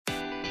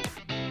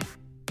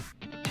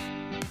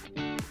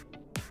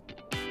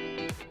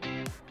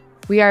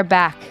We are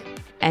back,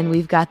 and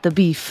we've got the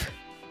beef.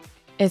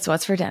 It's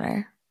what's for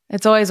dinner.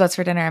 It's always what's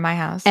for dinner in my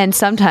house. And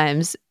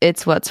sometimes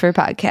it's what's for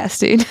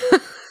podcasting.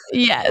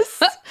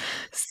 Yes.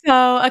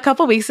 So a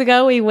couple weeks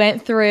ago, we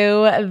went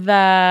through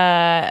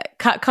the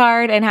cut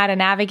card and how to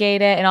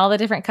navigate it and all the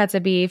different cuts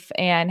of beef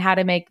and how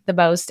to make the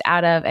most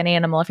out of an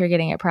animal if you're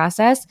getting it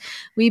processed.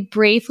 We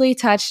briefly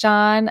touched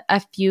on a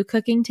few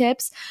cooking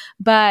tips,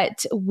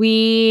 but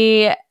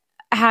we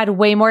had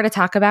way more to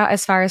talk about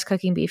as far as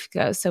cooking beef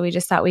goes. So we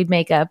just thought we'd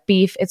make a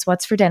beef, it's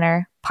what's for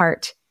dinner,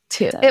 part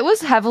 2. It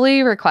was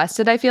heavily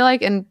requested, I feel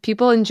like, and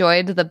people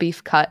enjoyed the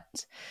beef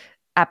cut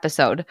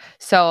episode.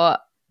 So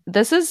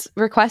this is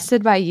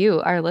requested by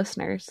you, our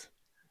listeners.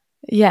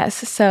 Yes.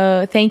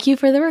 So thank you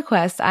for the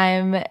request.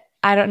 I'm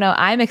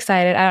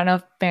excited. I don't know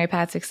if Mary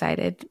Pat's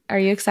excited. Are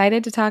you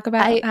excited to talk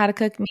about how to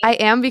cook meat? I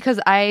am, because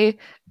I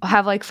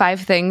have like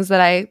 5 things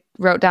that I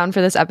wrote down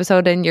for this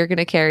episode, and you're going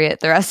to carry it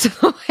the rest of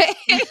the way.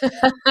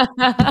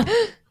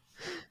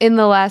 In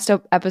the last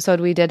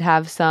episode, we did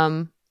have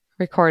some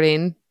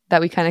recording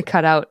that we kind of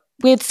cut out.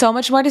 We had so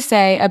much more to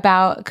say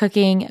about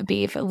cooking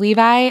beef.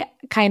 Levi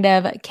kind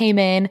of came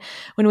in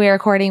when we were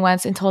recording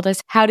once and told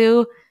us how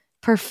to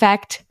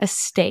perfect a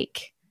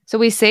steak. So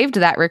we saved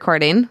that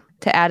recording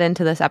to add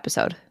into this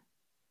episode.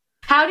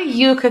 How do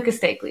you cook a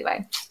steak, Levi?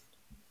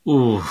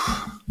 Ooh,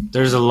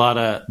 there's a lot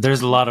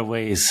of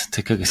ways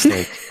to cook a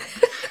steak.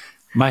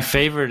 My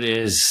favorite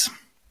is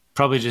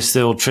probably just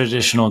the old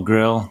traditional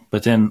grill,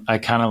 but then I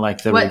kind of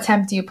like the... What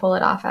temp do you pull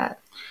it off at?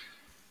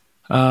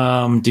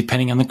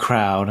 Depending on the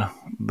crowd,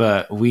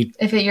 but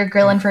you're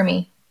grilling for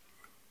me.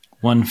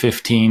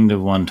 115 to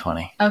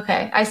 120.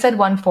 Okay. I said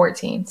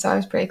 114, so I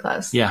was pretty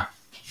close. Yeah,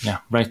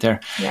 right there.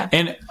 Yeah.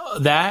 And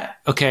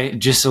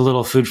just a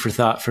little food for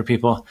thought for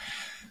people.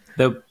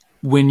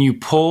 When you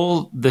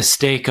pull the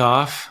steak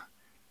off,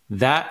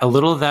 a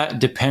little of that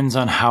depends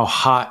on how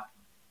hot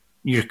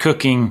you're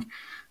cooking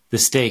the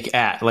steak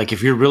at. Like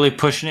if you're really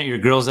pushing it, your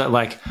grill's at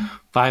like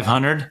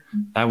 500,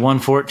 at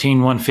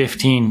 114,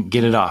 115,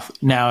 get it off.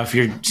 Now, if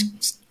your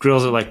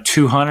grill's at like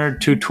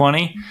 200,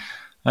 220,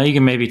 you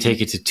can maybe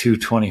take it to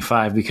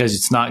 225 because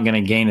it's not going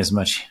to gain as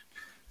much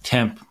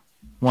temp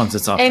once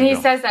it's off. And he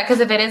says that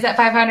because if it is at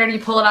 500, you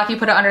pull it off, you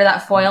put it under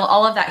that foil,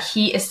 all of that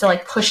heat is still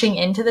like pushing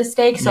into the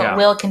steak, so it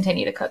will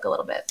continue to cook a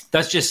little bit.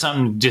 That's just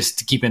something just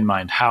to keep in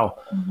mind. How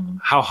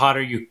hot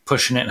are you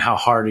pushing it and how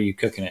hard are you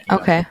cooking it?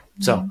 Okay.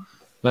 So,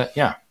 but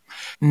yeah.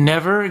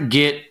 Never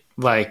get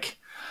like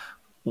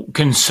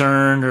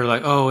concerned or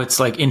like, oh, it's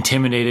like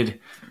intimidated.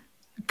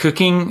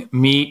 Cooking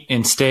meat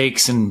and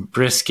steaks and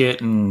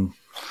brisket and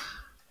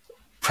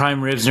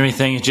prime ribs and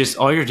everything, it's just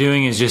all you're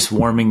doing is just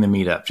warming the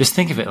meat up. Just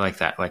think of it like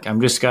that. Like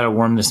I'm just got to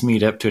warm this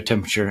meat up to a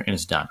temperature and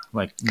it's done.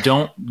 Like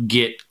don't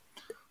get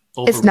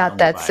overwhelmed. It's not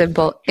that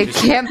simple. It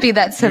can't be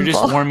that simple.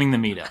 You're just warming the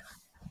meat up.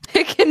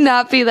 It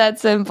cannot be that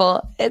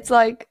simple. It's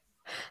like,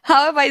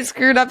 how have I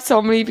screwed up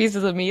so many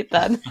pieces of meat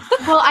then?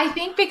 Well, I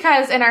think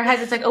because in our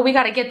heads it's like, oh, we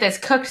got to get this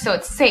cooked so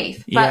it's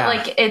safe. But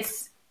like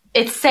it's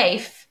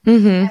safe.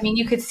 Mm-hmm. I mean,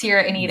 you could sear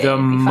it and eat it.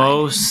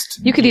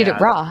 You could eat it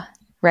raw,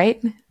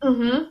 right?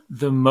 Mm-hmm.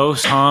 The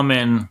most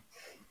common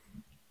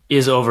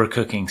is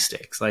overcooking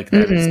steaks. Like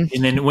that is,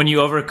 and then when you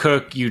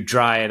overcook, you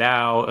dry it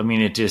out. I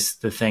mean,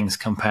 the things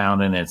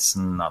compound and it's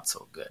not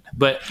so good.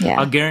 But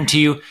I'll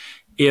guarantee you,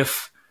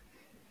 if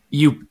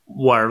you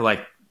are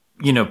like,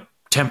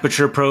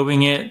 temperature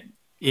probing it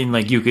in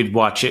like you could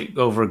watch it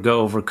go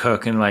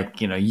overcook and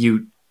like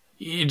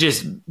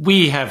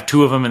we have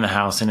 2 of them in the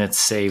house and it's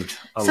saved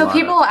a lot. So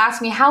people will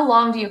ask me, how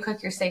long do you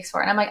cook your steaks for?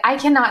 And I'm like, I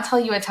cannot tell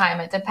you a time.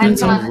 It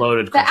depends on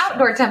the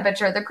outdoor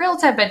temperature, the grill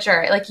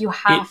temperature. Like you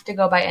have to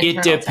go by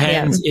internal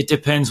temperature. It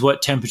depends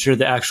what temperature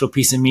the actual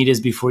piece of meat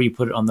is before you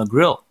put it on the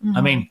grill. Mm-hmm.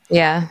 I mean,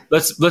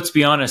 let's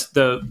be honest.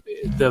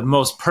 The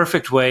most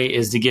perfect way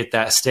is to get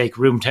that steak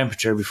room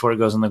temperature before it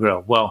goes on the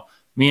grill. Well,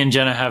 me and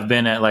Jenna have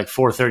been at like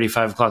 4:30,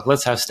 5 o'clock.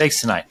 Let's have steaks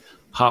tonight.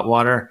 Hot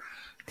water,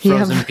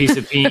 frozen piece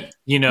of meat,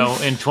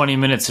 in 20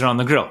 minutes they're on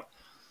the grill.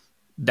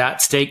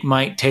 That steak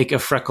might take a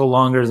freckle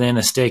longer than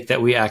a steak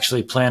that we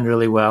actually planned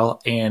really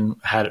well and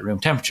had at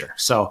room temperature.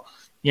 So,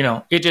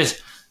 it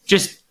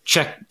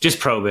just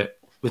probe it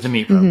with a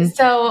meat probe. Mm-hmm.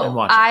 So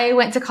I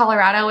went to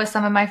Colorado with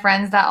some of my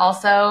friends that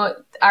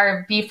also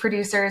are beef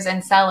producers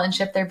and sell and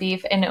ship their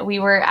beef. And we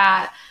were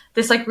at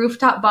this like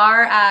rooftop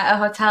bar at a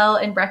hotel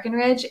in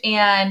Breckenridge.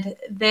 And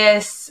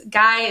these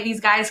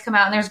guys come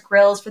out and there's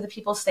grills for the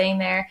people staying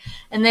there.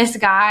 And this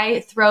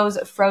guy throws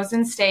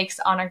frozen steaks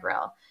on a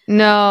grill.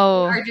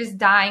 No. We're just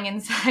dying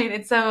inside.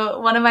 And so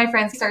one of my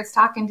friends starts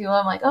talking to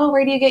him like, oh,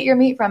 where do you get your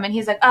meat from? And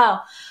he's like, oh,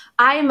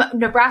 I'm a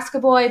Nebraska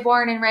boy,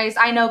 born and raised.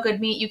 I know good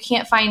meat. You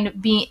can't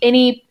find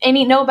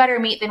no better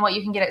meat than what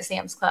you can get at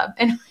Sam's Club.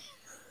 And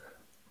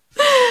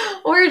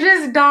we're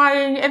just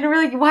dying. And we're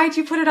like, why'd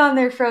you put it on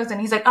there frozen?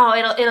 He's like, oh,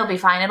 it'll be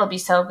fine. It'll be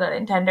so good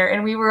and tender.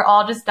 And we were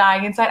all just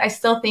dying inside. I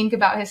still think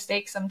about his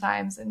steak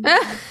sometimes. And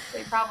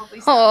they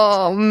probably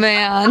oh,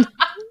 man.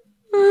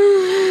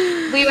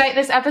 Levi,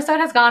 this episode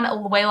has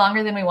gone way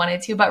longer than we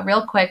wanted to. But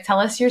real quick, tell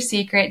us your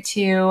secret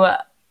to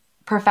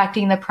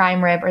perfecting the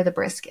prime rib or the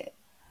brisket.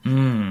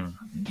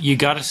 You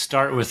got to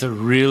start with a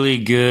really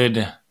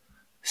good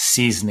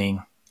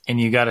seasoning, and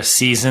you got to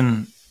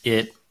season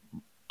it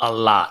a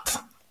lot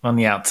on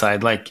the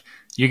outside. Like,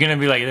 you're going to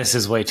be like, this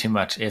is way too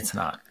much. It's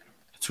not.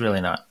 It's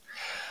really not.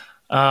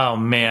 Oh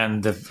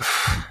man.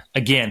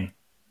 Again,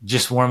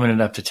 just warming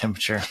it up to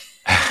temperature.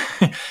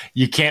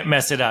 You can't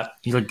mess it up.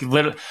 You look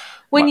little.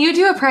 When you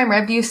do a prime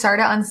rib, do you start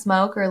it on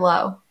smoke or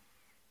low?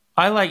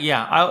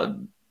 I'll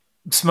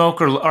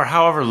smoke or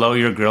however low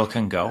your grill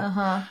can go.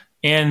 Uh-huh.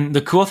 And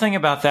the cool thing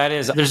about that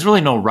is there's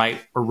really no right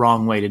or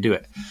wrong way to do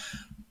it.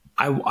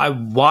 I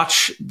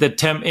watch the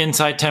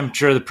inside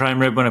temperature of the prime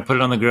rib when I put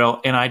it on the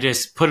grill, and I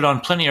just put it on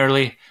plenty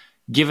early,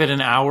 give it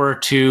an hour or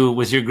two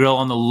with your grill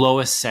on the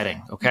lowest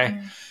setting, okay?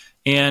 Mm-hmm.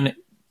 And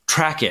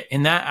track it.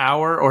 In that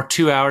hour or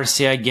 2 hours,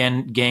 say I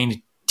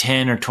gained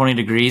 10 or 20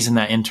 degrees in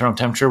that internal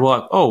temperature.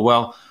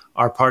 Well,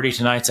 our party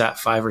tonight's at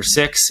 5 or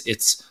 6.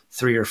 It's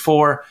 3 or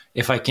 4.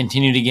 If I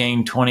continue to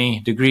gain 20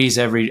 degrees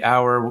every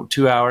hour,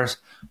 2 hours,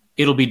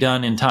 it'll be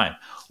done in time.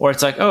 Or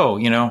it's like,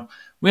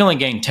 we only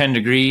gained 10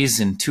 degrees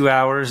in 2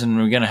 hours, and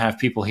we're going to have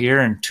people here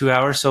in 2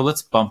 hours, so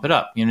let's bump it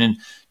up. And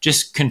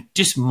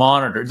just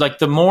monitor. Like,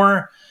 the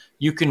more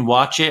you can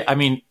watch it, I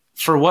mean,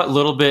 for what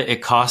little bit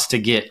it costs to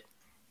get,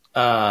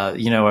 a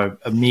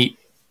meat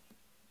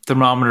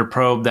thermometer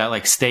probe that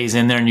like stays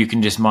in there and you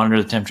can just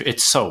monitor the temperature,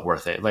 it's so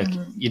worth it. Like,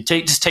 you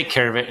just take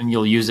care of it and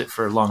you'll use it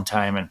for a long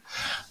time. And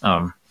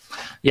a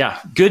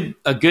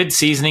good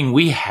seasoning.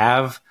 We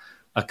have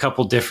a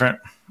couple different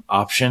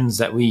options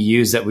that we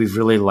use that we've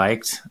really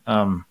liked.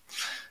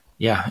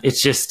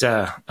 It's just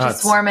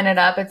warming it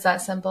up. It's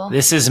that simple.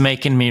 This is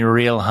making me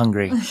real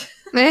hungry.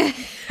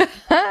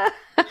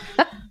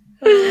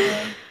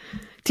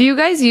 Do you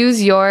guys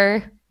use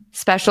your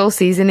special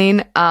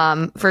seasoning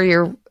for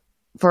your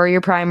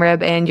prime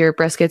rib and your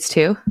briskets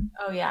too?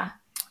 Oh yeah.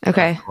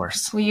 Okay. Of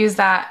course. We use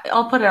that.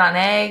 I'll put it on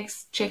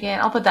eggs, chicken.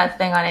 I'll put that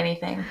thing on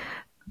anything.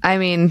 I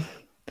mean,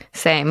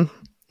 same.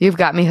 You've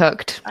got me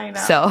hooked. I know.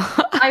 So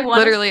I want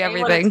literally to say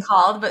everything. What it's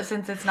called, but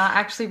since it's not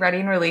actually ready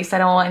and released, I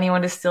don't want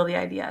anyone to steal the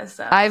idea.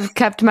 So I've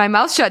kept my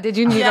mouth shut. Did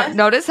you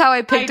notice how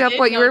I picked up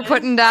what you were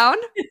putting down?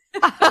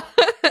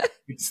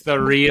 It's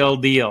the real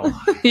deal.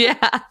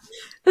 Yeah.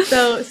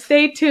 So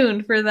stay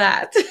tuned for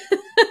that.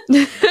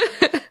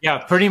 Yeah,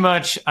 pretty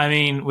much. I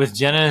mean, with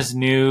Jenna's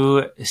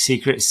new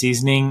secret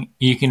seasoning,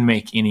 you can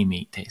make any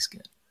meat taste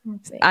good.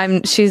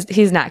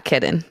 He's not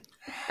kidding.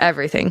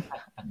 Everything.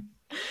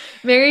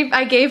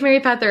 I gave Mary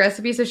Pat the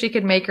recipe so she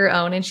could make her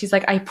own, and she's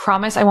like, I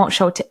promise I won't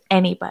show it to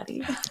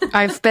anybody.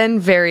 I've been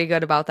very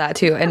good about that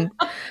too.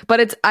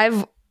 But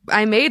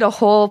I made a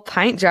whole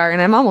pint jar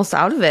and I'm almost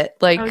out of it.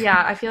 Like, oh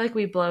yeah, I feel like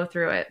we blow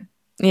through it.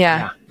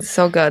 Yeah.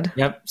 So good.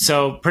 Yep.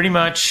 So pretty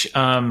much,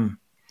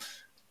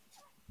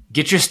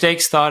 get your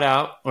steaks thawed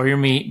out or your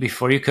meat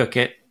before you cook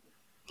it.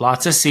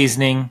 Lots of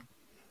seasoning,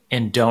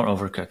 and don't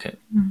overcook it.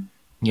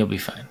 You'll be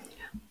fine.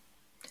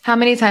 How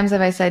many times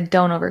have I said,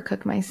 don't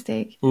overcook my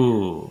steak?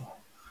 Ooh,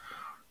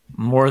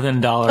 more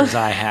than dollars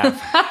I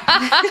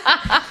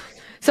have.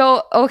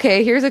 So,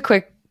 okay, here's a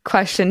quick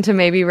question to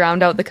maybe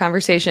round out the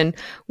conversation.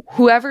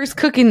 Whoever's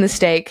cooking the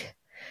steak,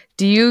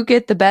 do you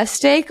get the best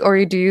steak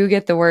or do you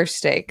get the worst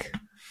steak?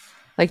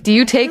 Like, do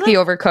you take the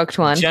overcooked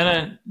one?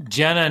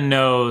 Jenna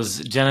knows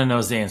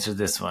the answer to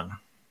this one.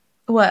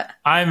 What?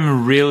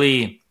 I'm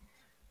really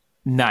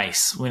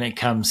nice when it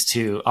comes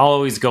to, I'll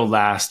always go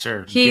last.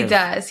 He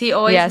does. He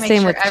always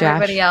makes sure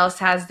everybody else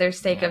has their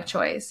steak of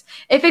choice.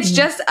 If it's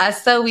just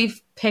us, though,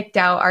 we've picked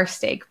out our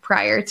steak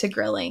prior to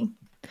grilling.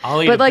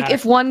 But like,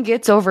 if one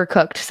gets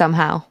overcooked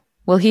somehow,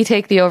 will he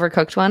take the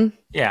overcooked one?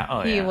 Yeah.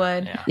 Oh, he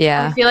would.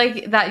 Yeah. I feel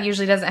like that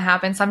usually doesn't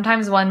happen.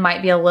 Sometimes one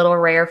might be a little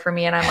rare for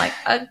me, and I'm like,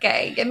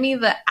 okay, give me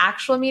the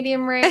actual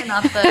medium rare,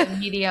 not the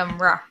medium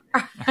raw.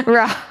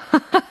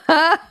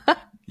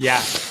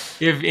 Yeah.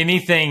 If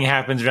anything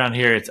happens around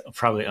here, it's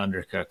probably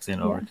undercooked than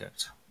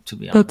overcooked, to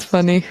be honest. That's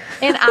funny.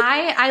 And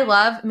I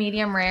love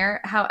medium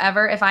rare.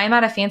 However, if I'm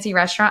at a fancy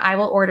restaurant, I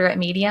will order it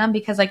medium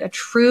because like a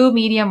true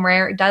medium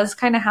rare does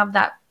kind of have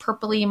that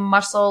purpley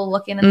muscle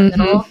looking in the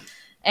middle.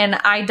 And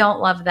I don't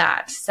love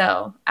that.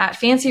 So at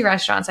fancy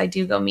restaurants, I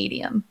do go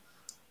medium.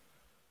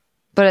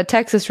 But at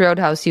Texas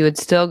Roadhouse, you would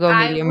still go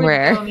medium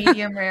rare. Go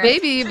medium rare.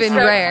 Maybe even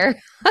rare.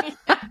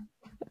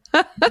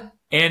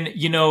 And,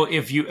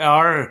 if you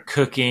are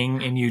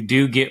cooking and you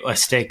do get a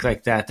steak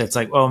like that, that's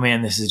like, oh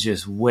man, this is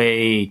just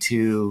way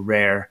too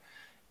rare.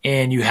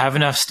 And you have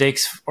enough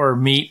steaks or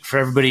meat for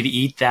everybody to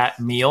eat that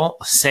meal,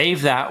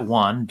 save that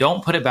one.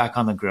 Don't put it back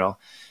on the grill.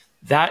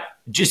 That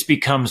just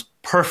becomes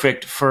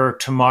perfect for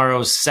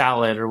tomorrow's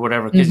salad or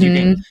whatever, because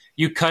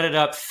you cut it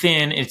up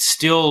thin. It's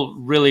still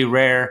really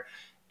rare.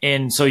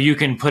 And so you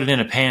can put it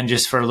in a pan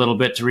just for a little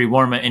bit to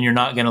rewarm it, and you're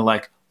not going to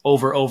like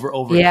over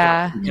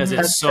because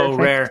it's so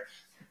perfect. Rare.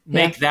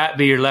 Make that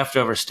be your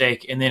leftover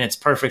steak, and then it's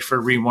perfect for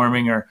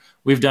rewarming, or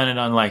we've done it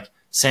on like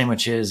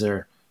sandwiches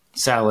or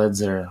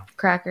salads or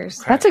crackers.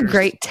 That's a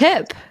great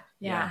tip.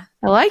 Yeah.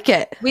 I like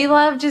it. We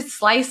love just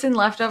slicing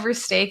leftover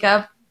steak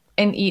up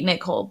and eating it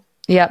cold.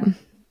 Yep.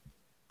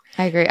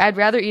 I agree. I'd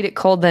rather eat it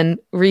cold than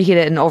reheat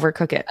it and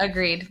overcook it.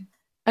 Agreed.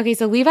 Okay,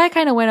 so Levi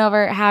kind of went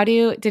over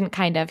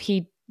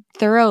he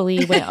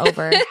thoroughly went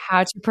over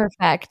how to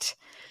perfect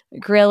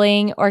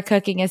grilling or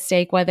cooking a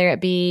steak, whether it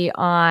be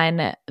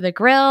on the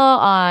grill,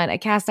 on a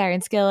cast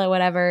iron skillet,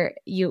 whatever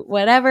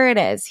it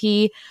is.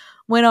 He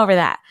went over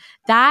that.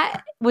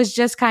 That was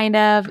just kind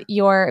of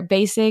your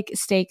basic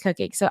steak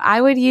cooking. So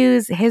I would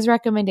use his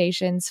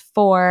recommendations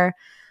for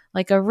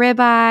like a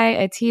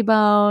ribeye, a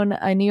T-bone,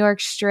 a New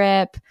York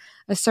strip,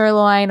 a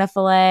sirloin, a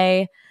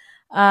filet,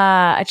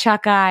 a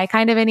chuck eye,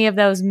 kind of any of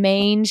those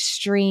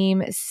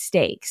mainstream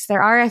steaks.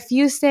 There are a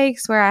few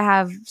steaks where I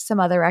have some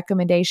other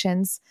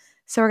recommendations.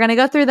 So we're going to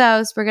go through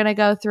those. We're going to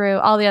go through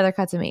all the other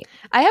cuts of meat.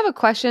 I have a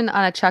question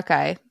on a chuck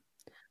eye.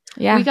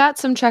 Yeah. We got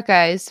some chuck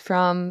eyes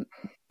from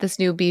this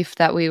new beef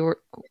that we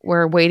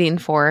were waiting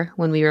for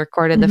when we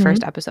recorded the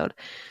first episode.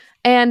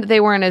 And they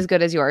weren't as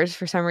good as yours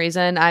for some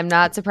reason. I'm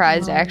not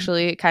surprised,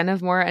 actually, kind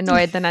of more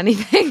annoyed than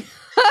anything.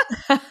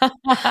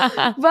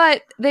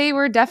 But they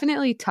were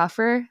definitely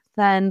tougher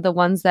than the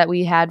ones that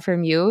we had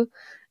from you.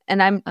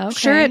 And I'm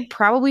sure it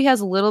probably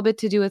has a little bit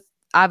to do with,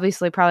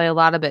 obviously, probably a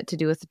lot of it to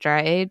do with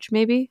dry age,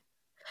 maybe.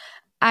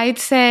 I'd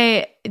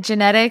say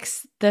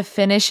genetics, the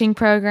finishing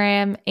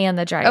program, and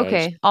the dry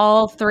age.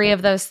 All three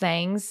of those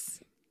things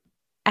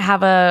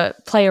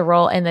play a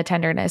role in the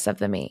tenderness of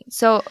the meat.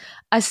 So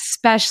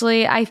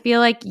especially, I feel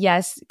like,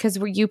 yes, because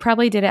you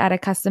probably did it at a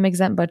custom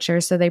exempt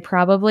butcher. So they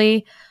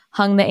probably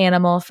hung the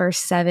animal for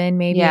 7,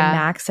 maybe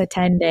max of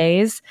 10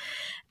 days.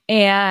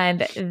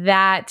 And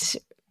that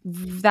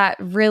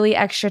really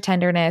extra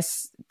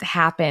tenderness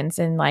happens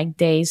in like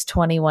days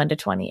 21 to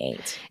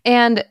 28.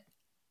 And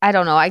I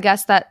don't know. I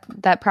guess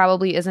that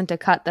probably isn't a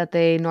cut that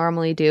they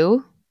normally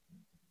do.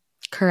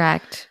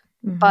 Correct.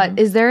 Mm-hmm. But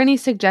is there any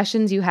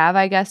suggestions you have,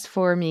 I guess,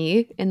 for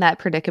me in that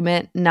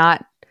predicament,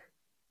 not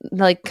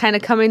like kind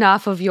of coming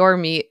off of your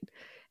meat,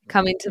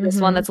 coming to this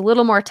one that's a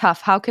little more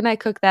tough? How can I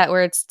cook that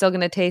where it's still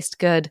going to taste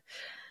good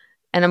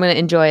and I'm going to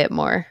enjoy it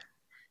more?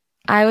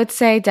 I would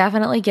say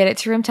definitely get it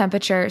to room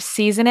temperature,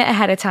 season it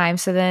ahead of time.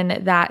 So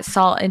then that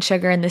salt and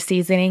sugar in the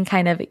seasoning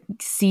kind of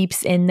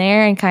seeps in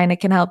there and kind of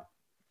can help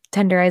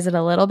tenderize it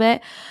a little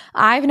bit.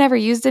 I've never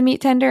used a meat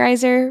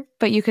tenderizer,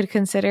 but you could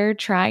consider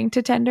trying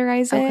to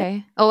tenderize it.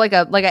 Okay. Oh, like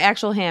an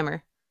actual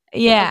hammer.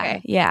 Yeah.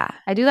 Okay. Yeah.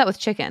 I do that with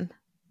chicken.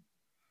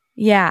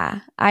 Yeah.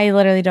 I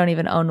literally don't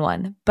even own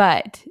one,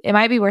 but it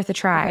might be worth a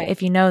try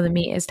if you know the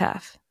meat is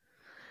tough.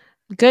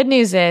 Good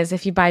news is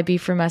if you buy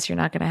beef from us, you're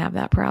not going to have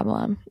that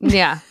problem.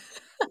 Yeah.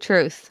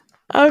 Truth.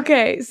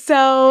 Okay.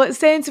 So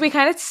since we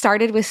kind of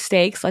started with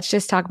steaks, let's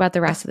just talk about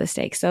the rest of the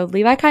steaks. So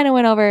Levi kind of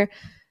went over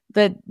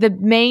the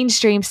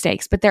mainstream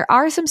steaks, but there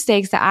are some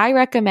steaks that I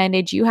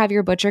recommended you have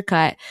your butcher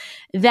cut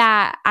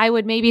that I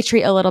would maybe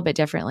treat a little bit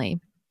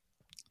differently.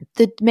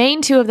 The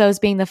main two of those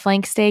being the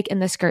flank steak and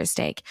the skirt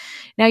steak.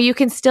 Now you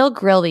can still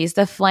grill these.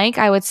 The flank,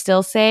 I would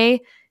still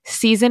say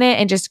season it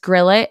and just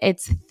grill it.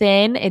 It's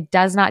thin. It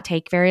does not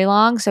take very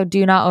long, so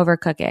do not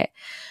overcook it.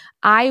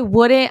 I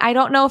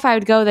don't know if I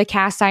would go the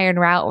cast iron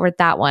route with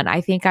that one.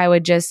 I think I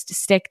would just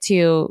stick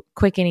to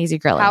quick and easy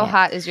grilling. How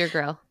hot is your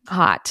grill?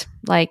 Hot,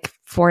 like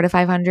 400 to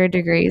 500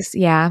 degrees.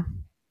 Yeah.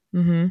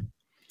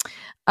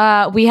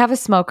 We have a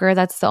smoker.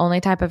 That's the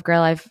only type of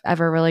grill I've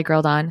ever really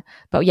grilled on.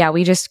 But yeah,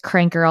 we just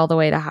crank her all the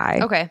way to high.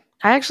 Okay.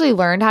 I actually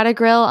learned how to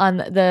grill on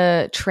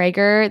the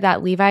Traeger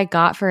that Levi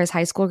got for his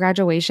high school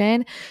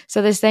graduation.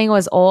 So this thing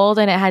was old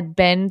and it had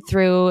been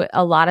through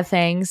a lot of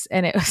things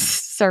and it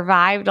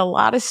survived a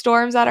lot of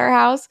storms at our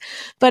house.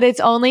 But its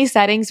only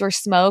settings were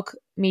smoke,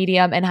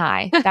 medium, and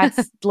high.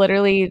 That's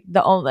literally it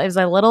was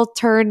a little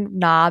turn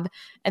knob.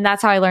 And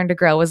that's how I learned to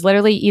grill, was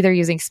literally either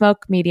using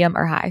smoke, medium,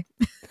 or high.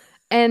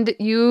 And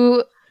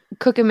you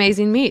cook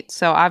amazing meat.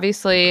 So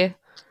obviously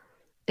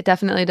it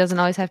definitely doesn't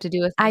always have to do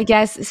with, I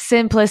guess,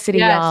 simplicity,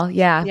 y'all.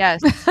 Yeah.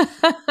 Yes.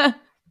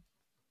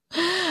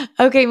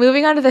 Okay,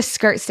 moving on to the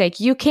skirt steak.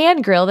 You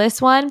can grill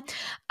this one.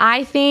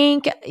 I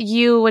think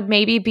you would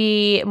maybe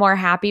be more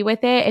happy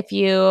with it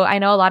I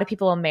know a lot of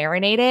people will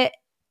marinate it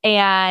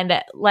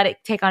and let it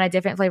take on a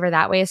different flavor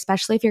that way,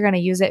 especially if you're going to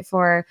use it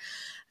for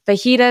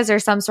fajitas or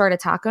some sort of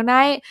taco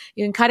night.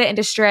 You can cut it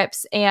into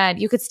strips and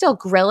you could still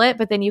grill it,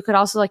 but then you could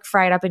also like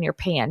fry it up in your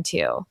pan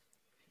too.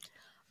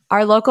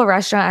 Our local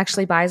restaurant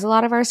actually buys a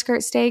lot of our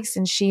skirt steaks,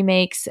 and she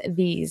makes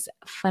these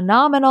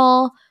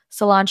phenomenal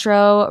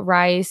cilantro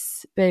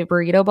rice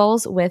burrito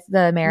bowls with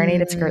the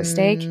marinated skirt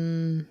steak.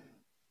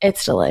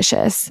 It's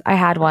delicious. I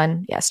had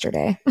one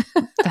yesterday.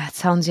 That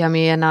sounds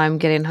yummy, and now I'm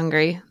getting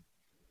hungry.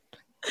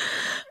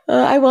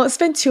 I won't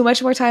spend too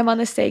much more time on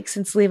the steak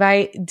since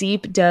Levi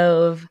deep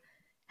dove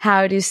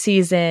how to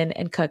season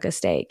and cook a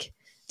steak.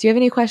 Do you have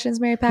any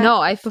questions, Mary Pat?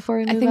 No, before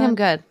we move on? I'm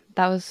good.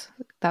 That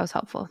was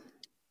helpful.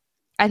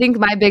 I think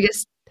my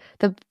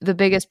the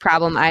biggest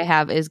problem I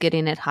have is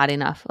getting it hot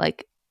enough.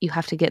 Like you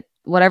have to get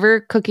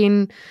whatever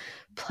cooking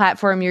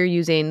platform you're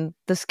using,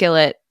 the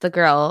skillet, the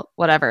grill,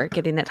 whatever,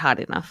 getting it hot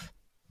enough.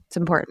 It's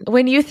important.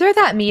 When you throw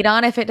that meat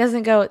on, if it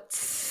doesn't go,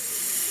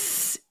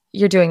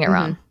 you're doing it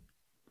wrong.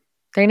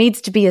 There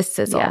needs to be a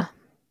sizzle. Yeah.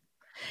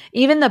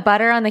 Even the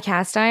butter on the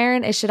cast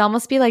iron, it should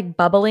almost be like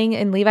bubbling,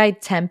 and Levi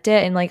temped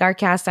it, and like our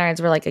cast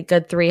irons were like a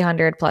good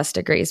 300 plus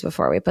degrees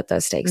before we put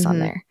those steaks on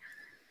there.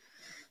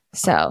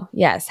 So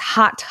yes,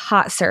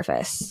 hot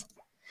surface.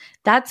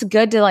 That's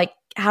good to like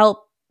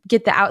help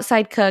get the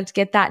outside cooked,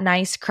 get that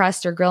nice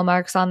crust or grill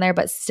marks on there,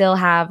 but still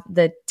have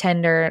the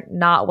tender,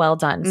 not well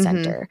done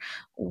center.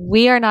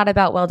 We are not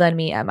about well done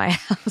meat at my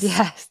house.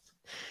 Yes.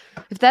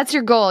 If that's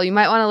your goal, you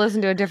might want to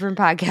listen to a different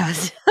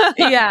podcast.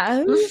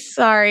 Yeah.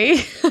 Sorry.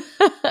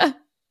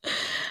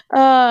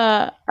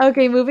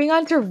 Okay, moving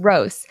on to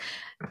roast.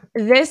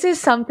 This is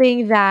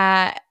something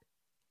that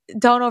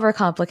don't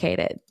overcomplicate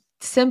it.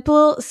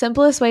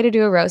 Simplest way to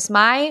do a roast.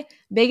 My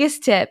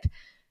biggest tip,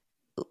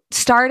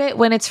 start it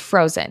when it's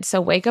frozen.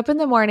 So wake up in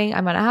the morning.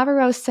 I'm going to have a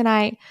roast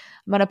tonight.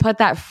 I'm going to put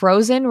that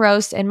frozen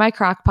roast in my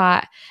crock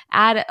pot,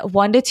 add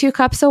 1 to 2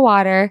 cups of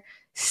water,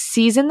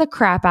 season the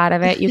crap out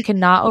of it. You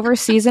cannot over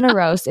season a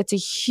roast. It's a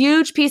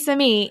huge piece of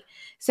meat.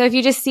 So if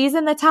you just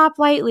season the top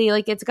lightly,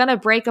 like it's going to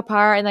break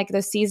apart and like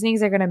the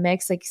seasonings are going to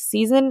mix. Like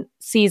season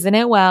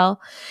it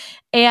well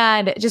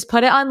and just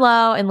put it on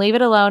low and leave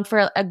it alone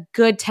for a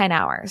good 10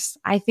 hours.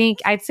 I think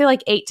I'd say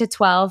like 8 to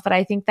 12, but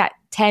I think that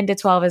 10 to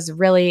 12 is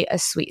really a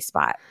sweet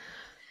spot.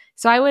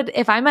 So I would,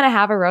 if I'm going to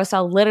have a roast,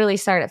 I'll literally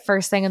start at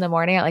first thing in the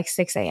morning at like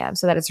 6 a.m.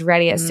 so that it's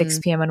ready at 6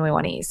 p.m. when we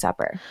want to eat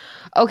supper.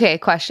 Okay,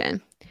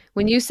 question.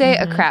 When you say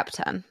a crap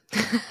ton,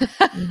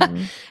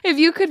 if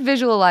you could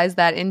visualize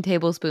that in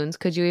tablespoons,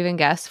 could you even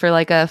guess for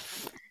like a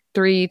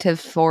 3 to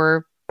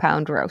 4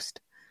 pound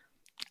roast?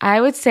 I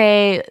would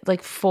say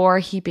like 4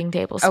 heaping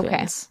tablespoons.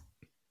 Okay.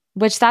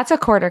 Which that's a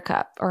quarter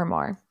cup or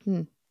more.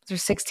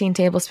 There's 16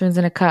 tablespoons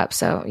in a cup.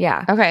 So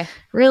yeah. Okay.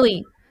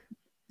 Really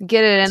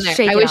get it in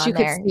there. I wish you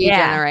could see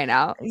Jenna right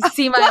now.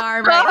 See my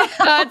arm right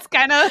now. It's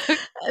kind of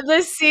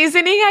the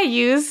seasoning I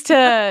use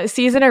to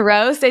season a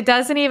roast. It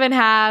doesn't even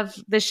have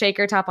the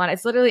shaker top on.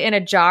 It's literally in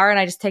a jar, and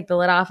I just take the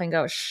lid off and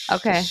go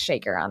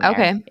shaker on there.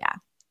 Okay. Yeah.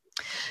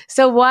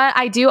 So what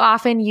I do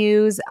often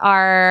use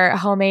are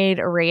homemade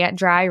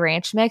dry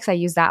ranch mix. I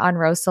use that on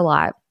roast a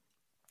lot.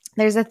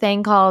 There's a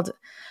thing called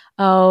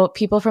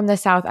people from the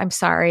South. I'm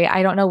sorry.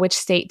 I don't know which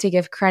state to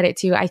give credit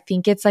to. I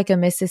think it's like a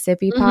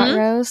Mississippi pot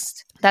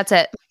roast. That's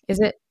it.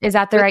 Is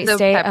that the right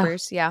state?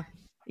 Peppers, yeah.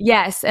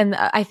 Yes, and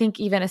I think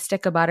even a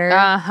stick of butter.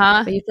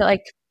 But you feel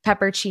like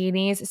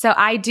pepperoncinis. So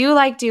I do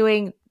like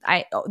doing.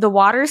 The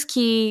water's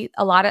key.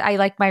 I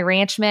like my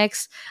ranch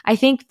mix. I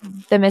think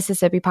the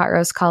Mississippi pot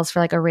roast calls for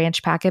like a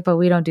ranch packet, but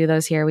we don't do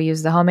those here. We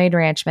use the homemade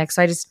ranch mix.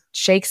 So I just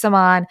shake some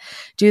on,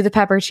 do the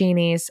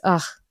pepperoncinis.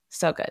 Ugh,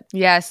 so good.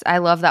 Yes, I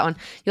love that one.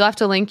 You'll have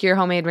to link your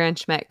homemade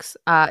ranch mix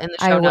in the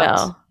show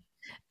notes.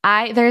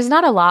 There's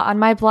not a lot on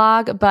my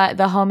blog, but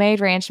the homemade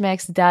ranch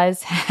mix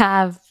does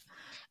have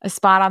a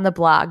spot on the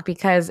blog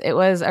because it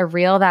was a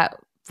reel that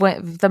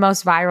went the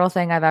most viral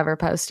thing I've ever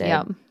posted.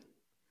 Yeah.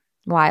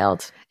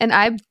 Wild. And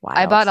I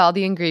bought all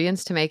the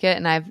ingredients to make it,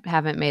 and I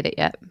haven't made it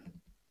yet.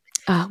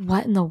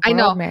 What in the world, I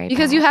know, Mary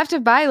because Pat? you have to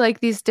buy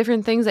like these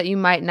different things that you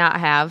might not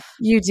have.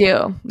 You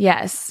do,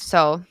 yes.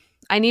 So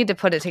I need to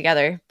put it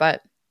together,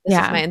 but this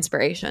is my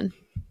inspiration.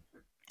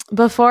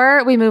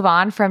 Before we move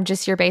on from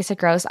just your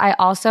basic roast, I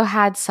also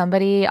had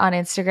somebody on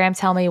Instagram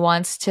tell me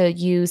once to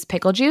use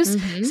pickle juice.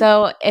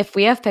 So if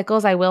we have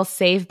pickles, I will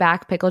save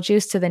back pickle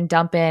juice to then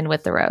dump in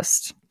with the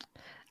roast.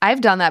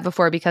 I've done that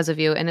before because of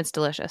you, and it's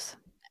delicious.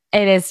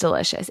 It is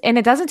delicious. And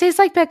it doesn't taste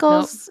like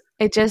pickles. Nope.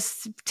 It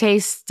just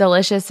tastes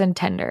delicious and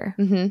tender.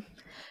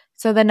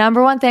 So the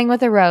number one thing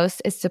with a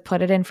roast is to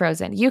put it in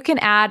frozen. You can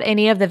add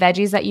any of the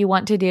veggies that you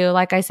want to do.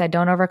 Like I said,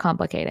 don't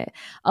overcomplicate it.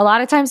 A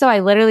lot of times, though, I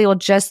literally will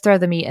just throw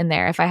the meat in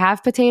there. If I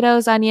have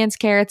potatoes, onions,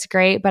 carrots,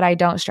 great, but I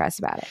don't stress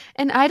about it.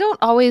 And I don't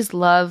always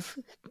love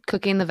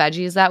cooking the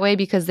veggies that way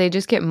because they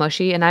just get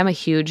mushy, and I'm a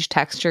huge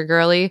texture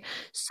girly.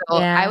 So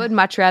I would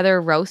much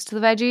rather roast the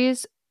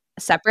veggies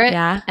separate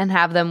and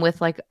have them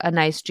with like a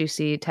nice,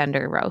 juicy,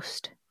 tender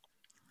roast.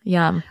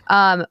 Yum.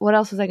 What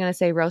else was I going to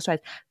say roast-wise?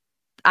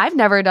 I've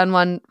never done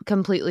one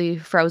completely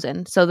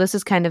frozen, so this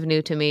is kind of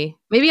new to me.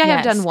 Maybe I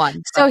have done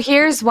one. So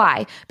here's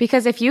why.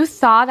 Because if you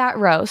thaw that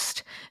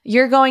roast,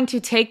 you're going to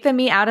take the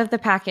meat out of the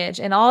package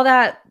and all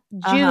that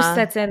juice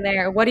that's in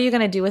there. What are you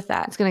going to do with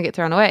that? It's going to get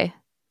thrown away.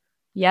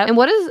 Yep. And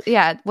what is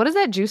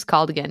that juice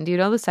called again? Do you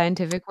know the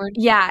scientific word?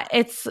 Yeah,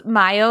 it's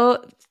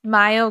myoglobin.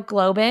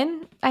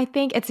 I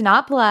think it's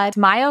not blood.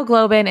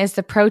 Myoglobin is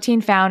the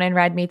protein found in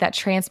red meat that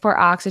transport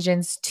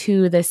oxygens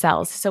to the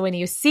cells. So when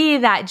you see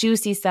that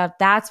juicy stuff,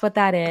 that's what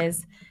that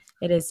is.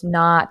 It is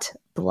not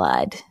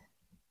blood.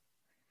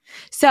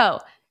 So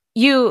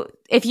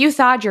if you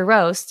thawed your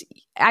roast,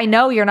 I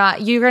know you're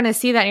going to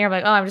see that and you're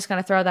like, oh, I'm just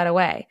going to throw that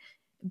away.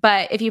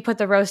 But if you put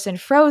the roast in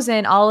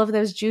frozen, all of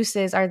those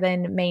juices are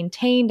then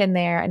maintained in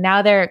there. And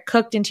now they're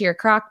cooked into your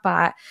crock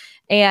pot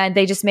and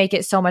they just make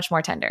it so much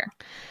more tender.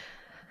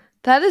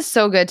 That is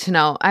so good to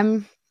know.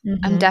 I'm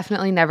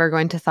definitely never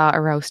going to thaw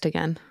a roast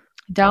again.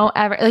 Don't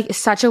ever, like, it's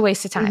such a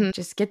waste of time.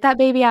 Just get that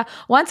baby out.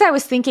 Once I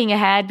was thinking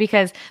ahead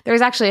because there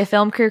was actually a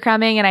film crew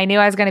coming and I knew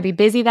I was going to be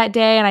busy that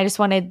day and I just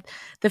wanted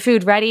the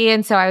food ready.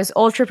 And so I was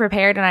ultra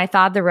prepared and I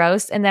thawed the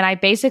roast and then I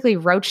basically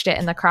roached it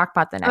in the crock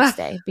pot the next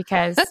day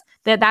because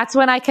that's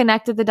when I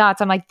connected the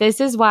dots. I'm like, this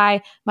is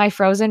why my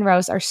frozen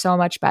roasts are so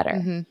much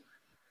better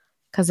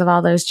because of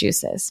all those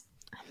juices.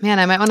 Man,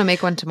 I might want to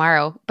make one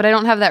tomorrow, but I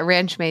don't have that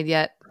ranch made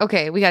yet.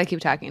 Okay, we got to keep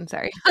talking.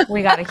 Sorry.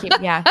 We got to keep,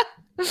 yeah.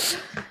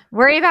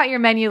 Worry about your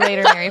menu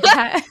later, Mary.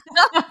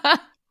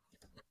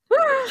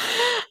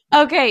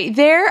 Okay,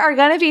 there are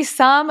going to be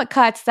some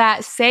cuts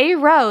that say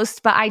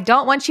roast, but I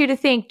don't want you to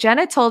think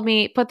Jenna told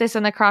me put this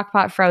in the crock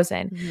pot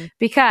frozen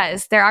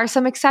because there are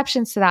some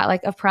exceptions to that.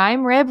 Like a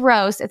prime rib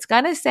roast, it's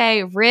going to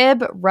say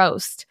rib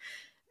roast.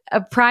 A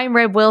prime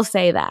rib will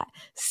say that.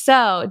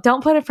 So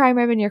don't put a prime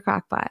rib in your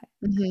crock pot.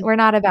 We're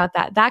not about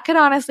that. That could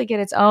honestly get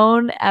its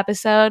own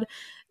episode.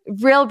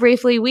 Real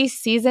briefly, we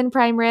season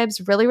prime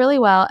ribs really, really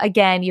well.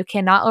 Again, you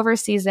cannot over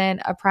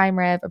season a prime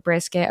rib, a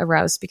brisket, a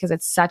roast because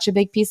it's such a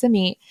big piece of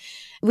meat.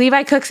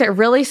 Levi cooks it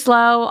really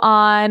slow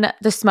on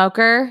the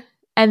smoker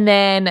and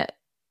then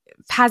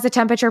has a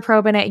temperature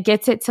probe in it,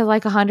 gets it to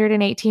like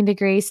 118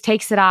 degrees,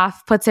 takes it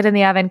off, puts it in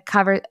the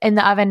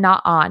oven,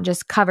 not on,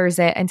 just covers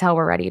it until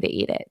we're ready to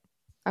eat it.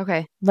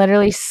 Okay.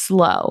 Literally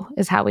slow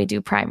is how we do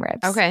prime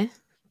ribs. Okay.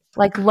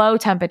 Like low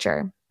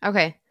temperature.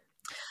 Okay.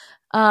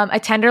 A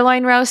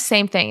tenderloin roast,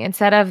 same thing.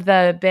 Instead of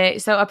the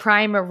bit, so a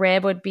prime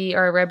rib would be,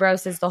 or a rib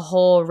roast is the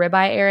whole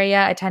ribeye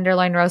area. A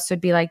tenderloin roast would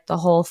be like the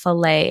whole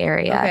fillet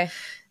area. Okay.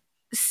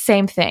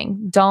 Same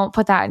thing. Don't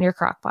put that in your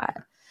crock pot.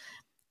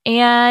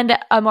 And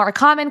a more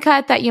common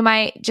cut that you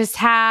might just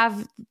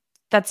have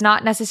that's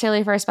not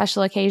necessarily for a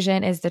special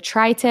occasion is the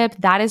tri-tip.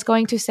 That is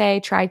going to say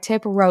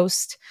tri-tip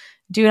roast.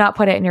 Do not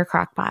put it in your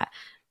crock pot.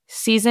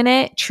 Season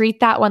it.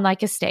 Treat that one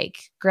like a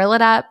steak. Grill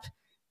it up.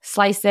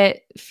 Slice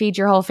it, feed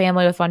your whole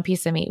family with one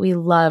piece of meat. We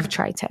love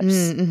tri-tips.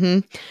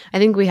 I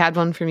think we had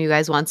one from you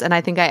guys once, and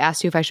I think I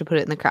asked you if I should put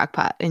it in the crock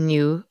pot, and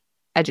you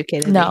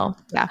educated me. No.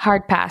 Yeah.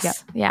 Hard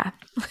pass. Yeah.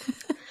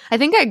 I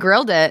think I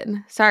grilled it.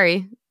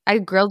 Sorry. I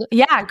grilled it.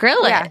 Yeah,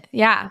 grill it.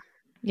 Yeah.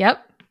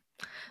 Yep.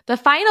 The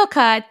final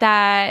cut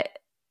that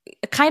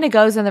kind of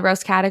goes in the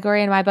roast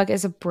category in my book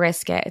is a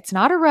brisket. It's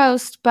not a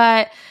roast,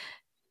 but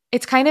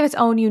it's kind of its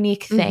own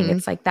unique thing.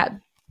 It's like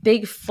that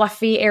big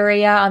fluffy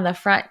area on the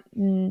front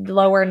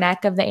lower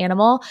neck of the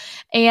animal.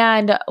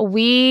 And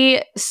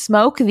we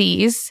smoke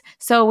these.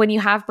 So when you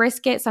have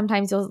brisket,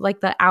 sometimes you'll like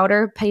the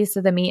outer piece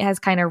of the meat has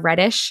kind of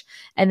reddish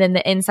and then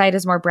the inside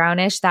is more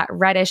brownish. That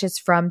reddish is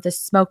from the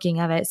smoking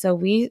of it. So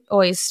we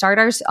always start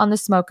ours on the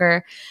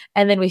smoker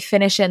and then we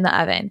finish it in the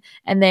oven.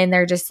 And then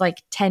they're just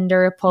like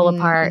tender, pull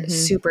apart,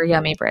 super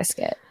yummy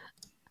brisket.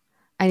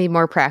 I need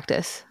more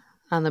practice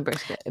on the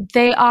brisket.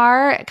 They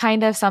are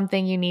kind of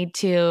something you need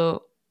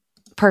to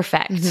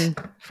perfect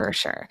for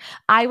sure.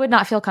 I would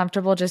not feel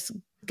comfortable just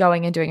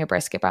going and doing a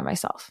brisket by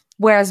myself.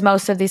 Whereas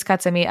most of these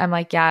cuts of meat, I'm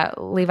like, yeah,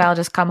 Levi will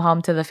just come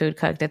home to the food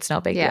cooked. It's no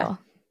big deal.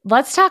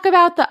 Let's talk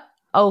about the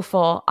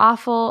offal. I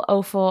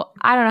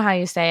don't know how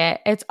you say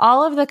it. It's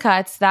all of the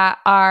cuts that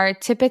are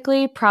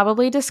typically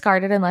probably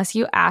discarded unless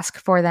you ask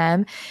for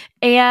them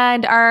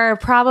and are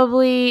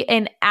probably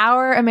in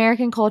our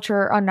American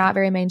culture are not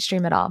very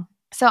mainstream at all.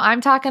 So I'm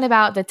talking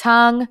about the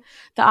tongue,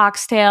 the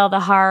oxtail, the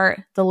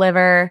heart, the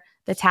liver,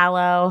 the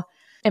tallow.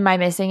 Am I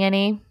missing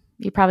any?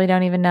 You probably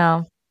don't even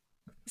know.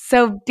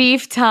 So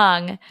beef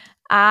tongue.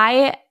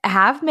 I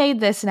have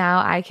made this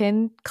now. I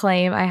can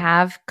claim I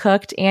have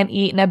cooked and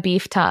eaten a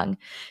beef tongue.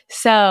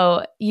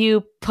 So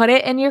you put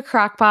it in your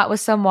crock pot with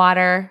some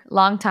water,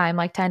 long time,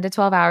 like 10 to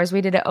 12 hours. We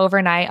did it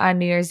overnight on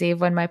New Year's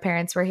Eve when my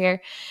parents were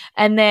here.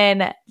 And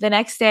then the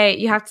next day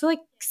you have to like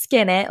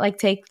skin it, like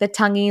take the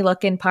tonguey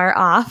looking part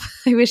off.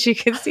 I wish you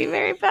could see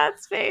Mary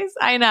Pat's face.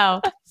 I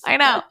know.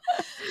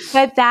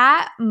 But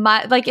that,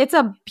 like it's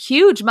a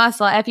huge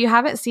muscle. If you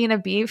haven't seen a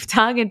beef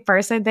tongue in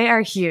person, they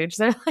are huge.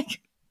 They're like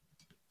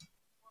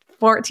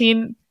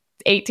 14,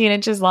 18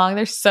 inches long.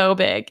 They're so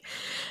big.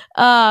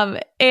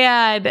 And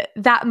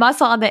that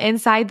muscle on the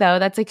inside though,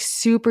 that's like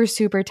super,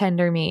 super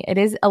tender meat. It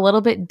is a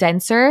little bit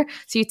denser.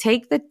 So you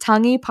take the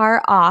tonguey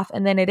part off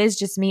and then it is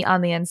just meat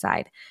on the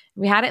inside.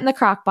 We had it in the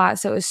crock pot.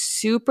 So it was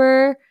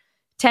super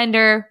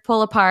tender,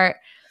 pull apart.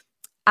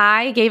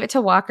 I gave it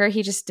to Walker.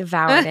 He just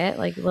devoured it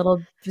it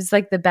was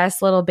like the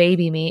best little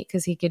baby meat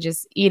because he could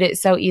just eat it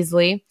so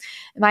easily.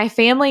 My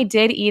family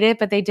did eat it,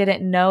 but they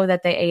didn't know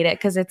that they ate it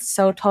because it's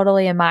so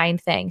totally a mind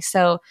thing.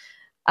 So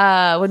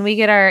when we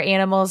get our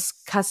animals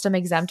custom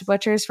exempt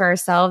butchers for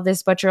ourselves,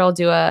 this butcher will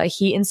do a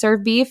heat and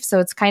serve beef. So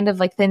it's kind of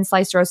like thin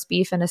sliced roast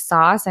beef in a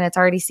sauce and it's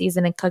already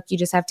seasoned and cooked. You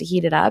just have to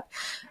heat it up.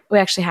 We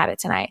actually had it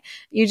tonight.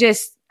 You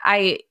just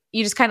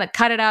kind of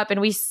cut it up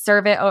and we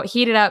serve it,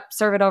 heat it up,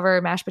 serve it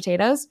over mashed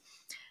potatoes.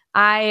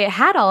 I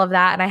had all of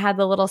that and I had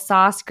the little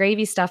sauce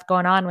gravy stuff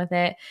going on with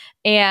it.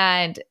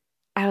 And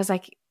I was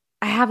like,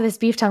 I have this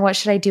beef tongue. What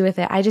should I do with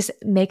it? I just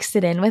mixed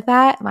it in with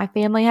that. My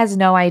family has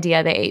no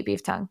idea they ate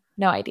beef tongue.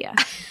 No idea.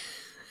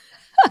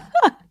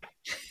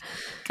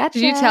 Gotcha.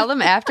 Did you tell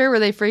them after? Were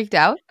they freaked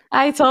out?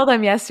 I told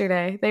them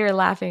yesterday. They were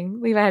laughing.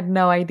 Levi had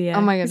no idea.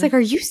 Oh my goodness. He's like, are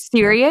you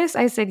serious?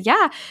 I said,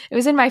 yeah. It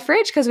was in my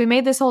fridge because we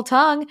made this whole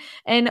tongue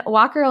and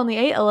Walker only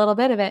ate a little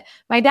bit of it.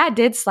 My dad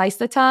did slice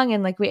the tongue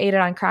and like we ate it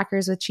on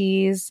crackers with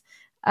cheese.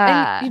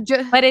 But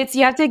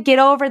you have to get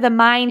over the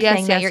mind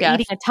thing that you're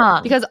eating a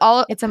tongue. Because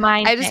it's a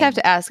mind I just have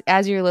to ask,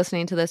 as you're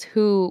listening to this,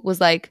 who was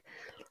like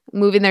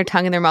moving their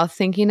tongue in their mouth,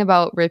 thinking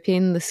about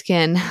ripping the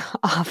skin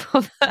off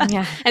of them?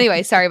 Yeah.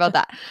 Anyway, sorry about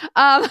that.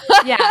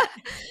 Yeah.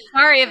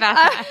 Sorry about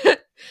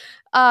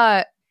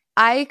that.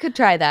 I could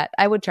try that.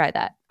 I would try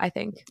that, I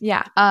think.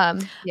 Yeah.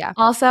 Yeah.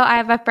 Also, I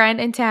have a friend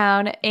in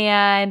town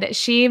and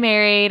she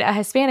married a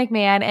Hispanic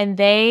man and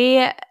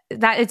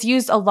that it's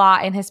used a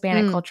lot in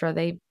Hispanic culture.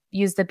 They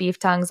use the beef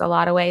tongues a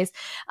lot of ways.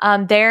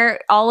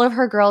 All of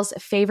her girls'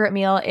 favorite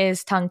meal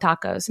is tongue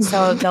tacos.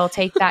 So they'll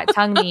take that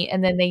tongue meat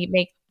and then they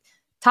make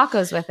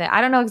tacos with it.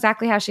 I don't know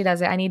exactly how she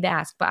does it. I need to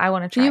ask, but I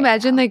want to try. Can you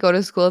imagine they go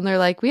to school and they're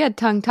like, we had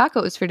tongue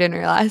tacos for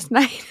dinner last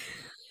night?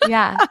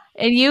 Yeah.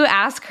 And you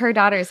ask her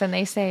daughters and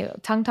they say,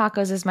 tongue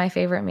tacos is my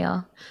favorite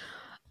meal.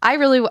 I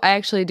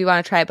actually do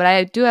want to try it, but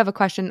I do have a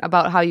question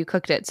about how you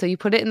cooked it. So you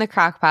put it in the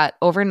crock pot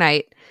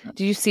overnight.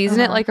 Did you season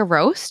it like a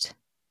roast?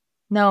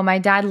 No, my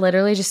dad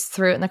literally just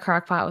threw it in the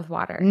crock pot with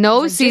water.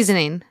 No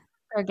seasoning.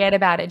 Forget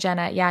about it,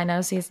 Jenna. Yeah,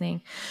 no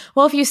seasoning.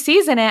 Well, if you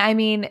season it, I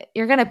mean,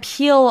 you're going to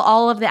peel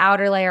all of the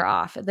outer layer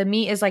off. The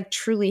meat is like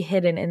truly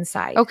hidden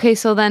inside. Okay,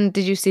 so then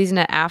did you season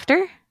it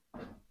after?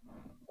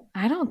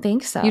 I don't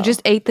think so. You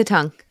just ate the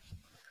tongue.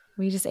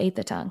 We just ate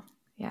the tongue.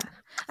 Yeah.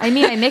 I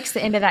mean, I mixed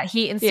it into that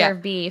heat and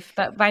served beef,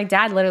 but my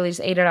dad literally just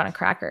ate it on a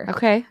cracker.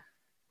 Okay.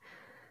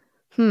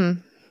 All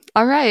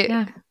right.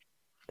 Yeah.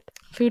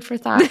 Food for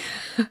thought.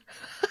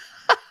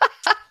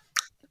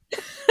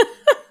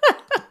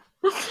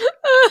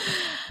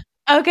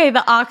 Okay,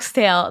 the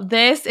oxtail.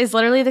 This is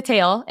literally the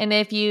tail, and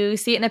if you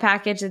see it in a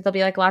package, there'll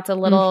be like lots of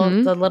the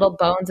little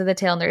bones of the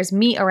tail, and there's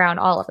meat around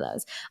all of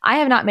those. I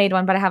have not made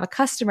one, but I have a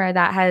customer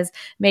that has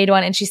made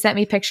one, and she sent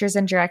me pictures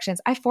and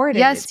directions. I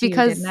forwarded it to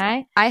because you,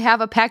 didn't I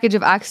have a package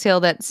of oxtail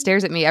that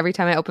stares at me every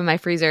time I open my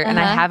freezer, and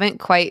I haven't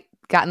quite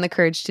gotten the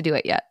courage to do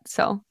it yet.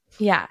 So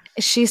yeah,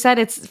 she said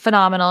it's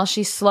phenomenal.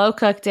 She slow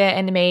cooked it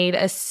and made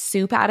a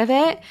soup out of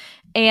it,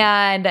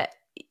 and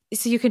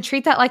so you can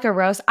treat that like a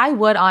roast. I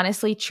would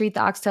honestly treat the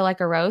oxtail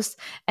like a roast.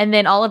 And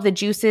then all of the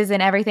juices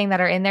and everything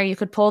that are in there, you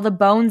could pull the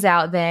bones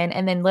out then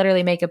and then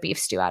literally make a beef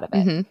stew out of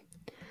it.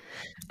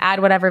 Add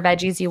whatever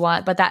veggies you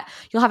want. But that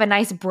you'll have a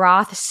nice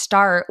broth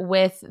start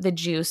with the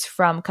juice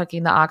from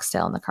cooking the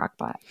oxtail in the crock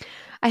pot.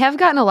 I have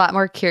gotten a lot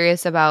more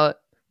curious about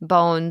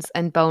bones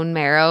and bone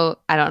marrow.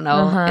 I don't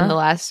know,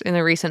 in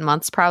the recent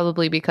months,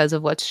 probably because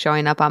of what's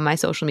showing up on my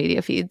social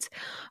media feeds.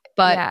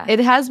 But it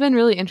has been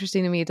really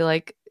interesting to me to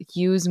like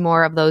use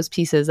more of those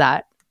pieces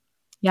that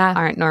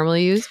aren't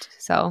normally used.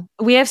 So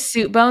we have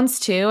soup bones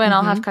too, and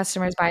I'll have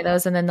customers buy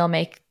those and then they'll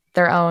make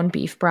their own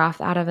beef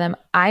broth out of them.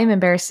 I'm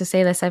embarrassed to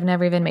say this. I've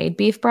never even made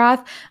beef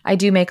broth. I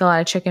do make a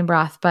lot of chicken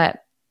broth,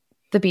 but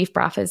the beef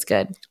broth is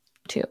good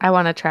too. I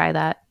want to try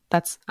that.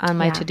 That's on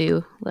my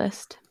to-do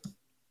list.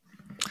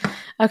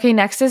 Okay,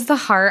 next is the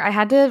heart. I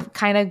had to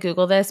kind of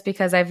Google this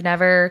because I've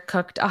never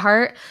cooked a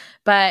heart,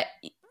 but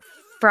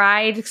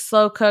fried,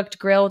 slow cooked,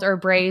 grilled, or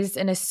braised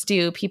in a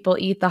stew, people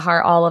eat the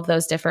heart all of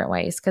those different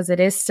ways because it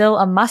is still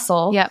a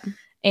muscle. Yep.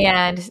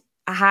 And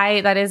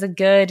that is a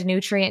good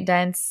nutrient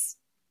dense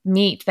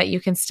meat that you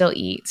can still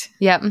eat.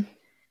 Yep.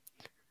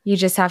 You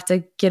just have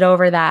to get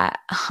over that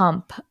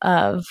hump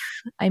of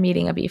I'm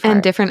eating a beef heart.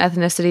 And different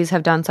ethnicities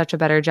have done such a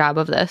better job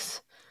of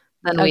this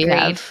than we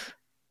have.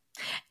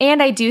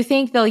 And I do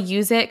think they'll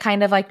use it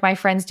kind of like my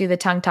friends do the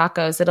tongue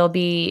tacos. It'll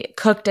be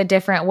cooked a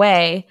different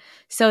way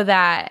so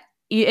that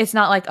it's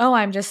not like, oh,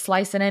 I'm just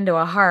slicing into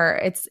a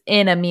heart. It's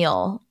in a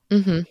meal,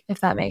 if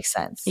that makes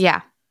sense.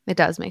 Yeah, it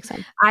does make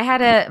sense. I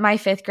had my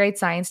 5th grade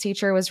science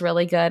teacher was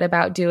really good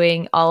about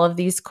doing all of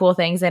these cool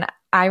things. And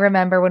I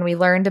remember when we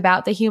learned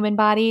about the human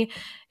body,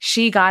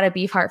 she got a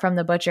beef heart from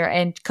the butcher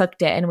and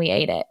cooked it and we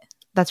ate it.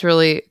 That's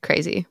really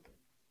crazy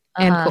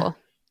and cool.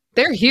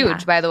 They're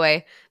huge, by the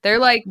way. They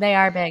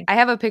are big. I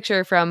have a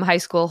picture from high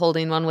school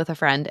holding one with a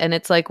friend, and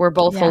it's like we're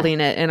both holding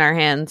it in our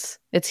hands.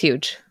 It's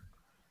huge.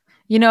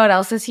 You know what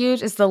else is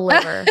huge? Is the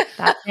liver.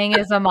 That thing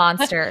is a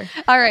monster.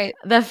 All right.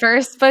 The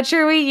first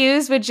butcher we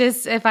used would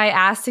just, if I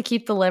asked to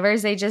keep the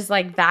livers, they just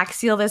like vac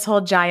seal this whole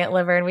giant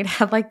liver and we'd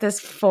have like this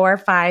 4 or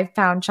 5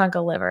 pound chunk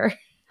of liver.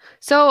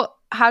 So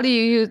how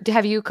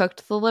have you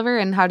cooked the liver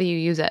and how do you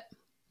use it?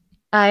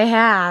 I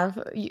have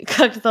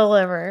cooked the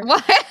liver.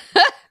 What?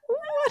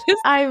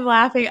 I'm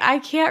laughing. I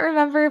can't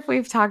remember if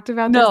we've talked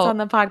about this on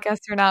the podcast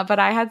or not, but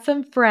I had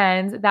some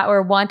friends that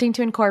were wanting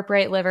to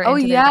incorporate liver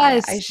into their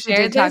diet. I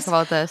shared talk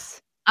about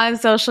this on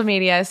social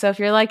media. So if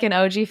you're like an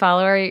OG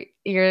follower,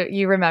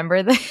 you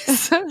remember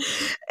this.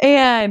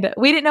 And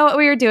we didn't know what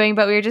we were doing,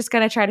 but we were just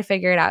going to try to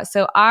figure it out.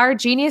 So our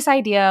genius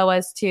idea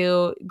was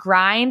to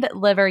grind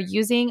liver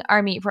using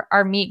our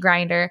meat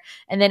grinder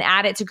and then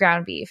add it to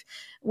ground beef.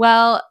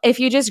 Well, if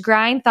you just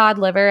grind thawed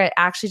liver, it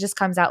actually just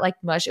comes out like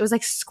mush. It was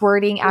like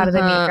squirting out of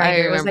the meat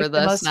grinder. It was like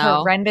the most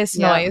horrendous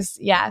noise.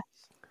 Yeah.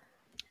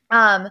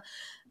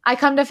 I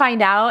come to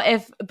find out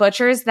if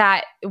butchers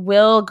that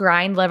will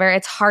grind liver,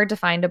 it's hard to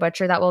find a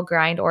butcher that will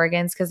grind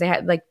organs because they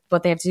have like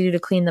what they have to do to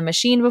clean the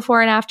machine before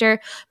and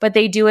after, but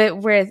they do it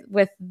with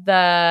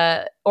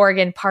the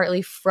organ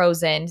partly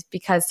frozen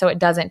because so it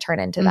doesn't turn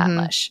into that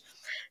mush.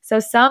 So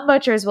some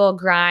butchers will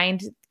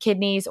grind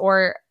kidneys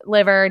or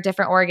liver,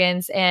 different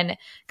organs, and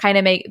kind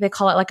of they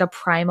call it like a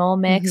primal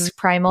mix,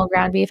 primal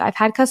ground beef. I've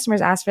had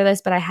customers ask for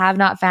this, but I have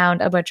not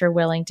found a butcher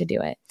willing to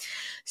do it.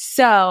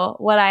 So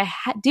what I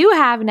do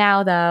have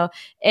now, though,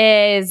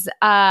 is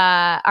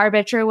our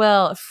butcher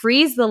will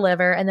freeze the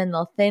liver and then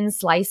they'll thin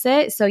slice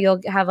it. So you'll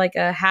have like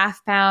a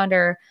 1/2 pound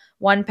or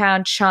 1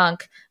 pound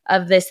chunk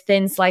of this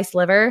thin sliced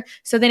liver.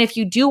 So then if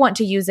you do want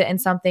to use it in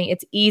something,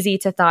 it's easy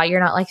to thaw. You're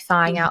not like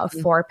thawing out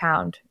a 4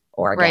 pound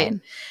organ.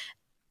 Right.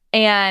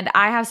 And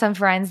I have some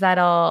friends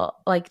that'll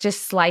like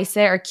just slice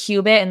it or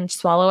cube it and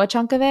swallow a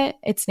chunk of it.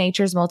 It's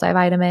nature's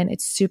multivitamin.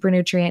 It's super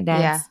nutrient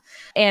dense. Yeah.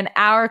 And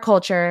our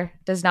culture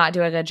does not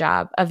do a good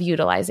job of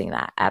utilizing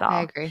that at all.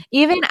 I agree.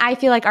 Even I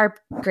feel like our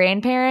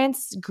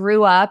grandparents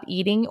grew up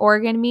eating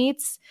organ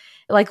meats.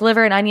 Like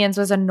liver and onions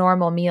was a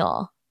normal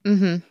meal.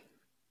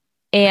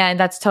 And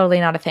that's totally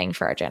not a thing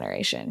for our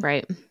generation.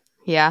 Right.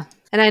 Yeah.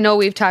 And I know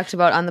we've talked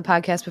about on the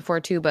podcast before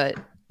too, but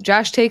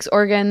Josh takes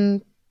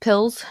organ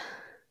pills.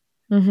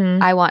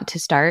 I want to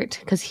start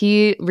because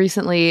he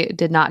recently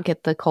did not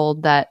get the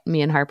cold that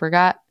me and Harper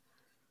got.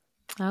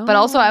 Oh. But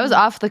also I was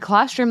off the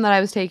colostrum that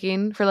I was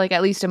taking for like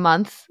at least a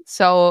month.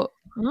 So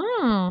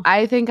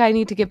I think I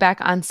need to get back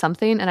on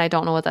something and I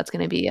don't know what that's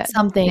going to be yet.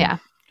 Something. Yeah,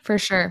 for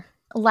sure.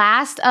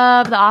 Last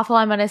of the awful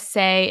I'm going to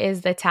say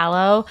is the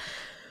tallow.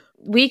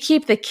 We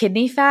keep the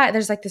kidney fat.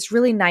 There's like this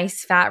really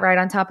nice fat right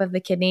on top of the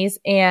kidneys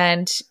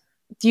and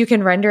you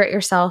can render it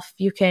yourself.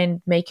 You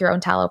can make your own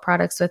tallow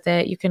products with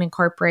it. You can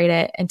incorporate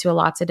it into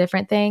lots of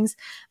different things.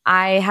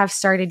 I have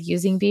started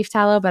using beef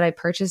tallow, but I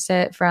purchased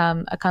it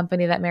from a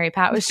company that Mary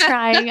Pat was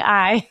trying.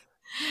 I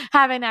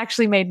haven't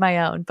actually made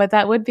my own, but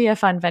that would be a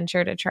fun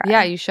venture to try.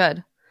 Yeah, you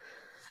should.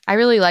 I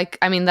really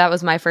that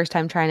was my first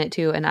time trying it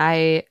too. And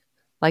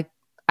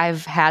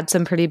I've had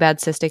some pretty bad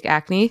cystic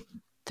acne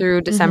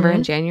through December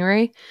and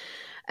January.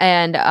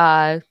 And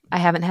I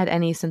haven't had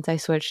any since I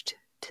switched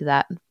to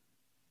that.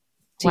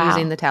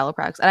 Using the tallow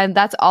products. And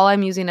that's all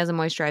I'm using as a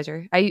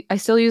moisturizer. I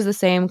still use the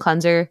same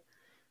cleanser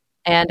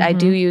and I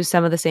do use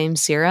some of the same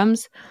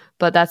serums,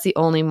 but that's the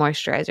only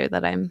moisturizer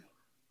that I'm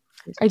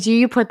using. Do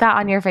you put that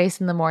on your face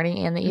in the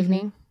morning and the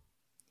evening?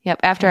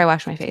 Yep, after I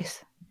wash my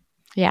face.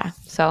 Yeah.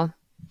 So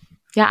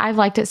yeah, I've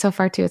liked it so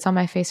far too. It's on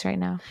my face right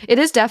now. It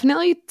is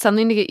definitely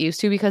something to get used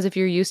to because if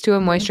you're used to a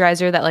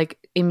moisturizer that like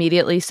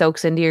immediately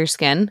soaks into your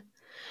skin,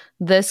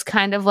 this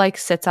kind of like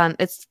sits on,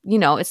 it's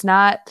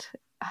not,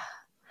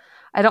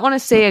 I don't want to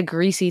say a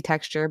greasy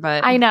texture,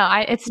 but I know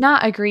it's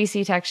not a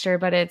greasy texture,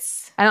 but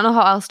I don't know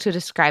how else to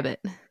describe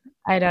it.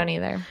 I don't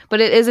either, but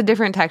it is a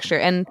different texture.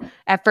 And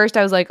at first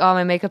I was like, oh,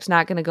 my makeup's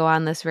not going to go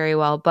on this very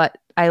well, but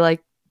I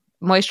like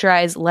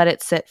moisturize, let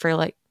it sit for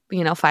like,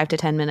 5 to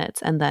 10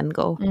 minutes and then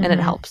go and it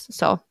helps.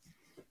 So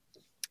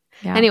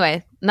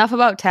anyway, enough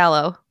about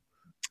tallow.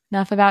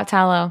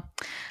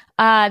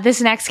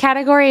 This next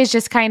category is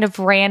just kind of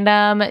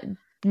random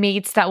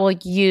meats that we'll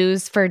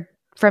use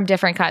from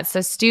different cuts. So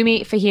stew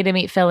meat, fajita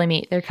meat, Philly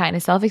meat. They're kind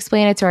of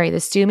self-explanatory.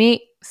 The stew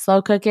meat,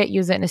 slow cook it,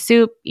 use it in a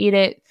soup, eat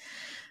it,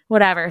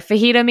 whatever.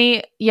 Fajita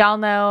meat, y'all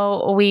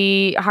know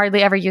we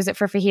hardly ever use it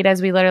for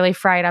fajitas. We literally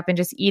fry it up and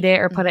just eat it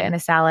or put it in a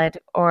salad.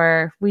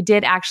 Or we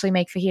did actually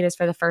make fajitas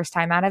for the first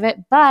time out of it,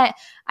 but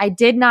I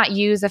did not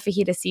use a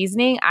fajita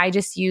seasoning. I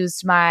just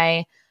used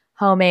my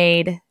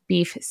homemade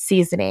beef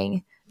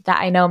seasoning that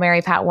I know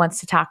Mary Pat wants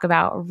to talk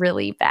about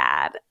really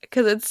bad.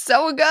 Because it's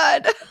so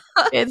good.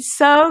 It's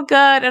so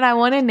good. And I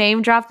want to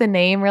name drop the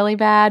name really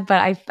bad,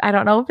 but I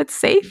don't know if it's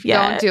safe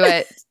yet. Don't do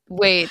it.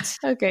 Wait.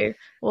 Okay.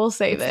 We'll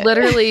save it.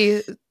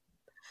 Literally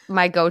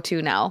my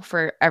go-to now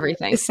for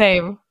everything.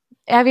 Same.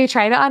 Have you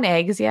tried it on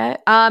eggs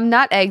yet?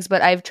 Not eggs,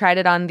 but I've tried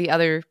it on the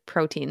other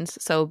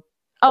proteins. So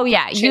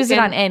chicken, use it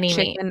on any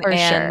meat for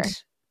sure.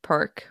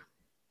 Pork.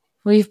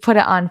 We've put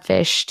it on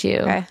fish too.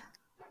 Okay.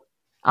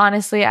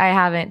 Honestly, I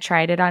haven't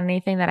tried it on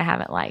anything that I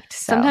haven't liked.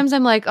 So. Sometimes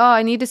I'm like, oh,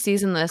 I need to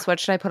season this. What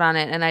should I put on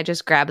it? And I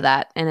just grab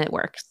that and it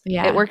works.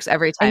 Yeah. It works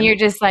every time. And you're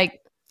just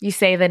like, you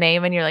say the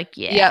name and you're like,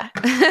 yeah.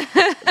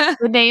 Yep.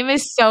 The name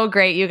is so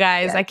great, you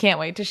guys. Yeah. I can't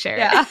wait to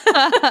share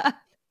it.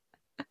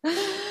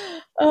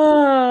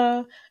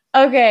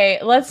 Okay,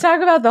 let's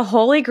talk about the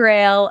holy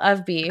grail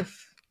of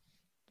beef.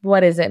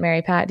 What is it,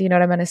 Mary Pat? Do you know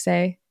what I'm going to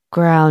say?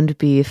 Ground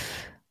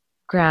beef.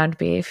 Ground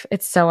beef.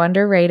 It's so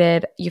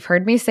underrated. You've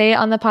heard me say it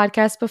on the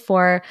podcast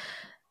before.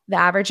 The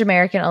average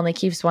American only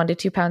keeps 1 to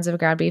 2 pounds of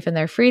ground beef in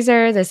their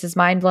freezer. This is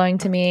mind-blowing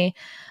to me.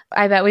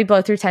 I bet we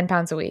blow through 10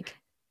 pounds a week.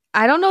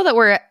 I don't know that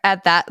we're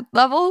at that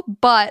level,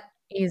 but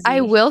easy. I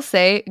will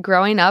say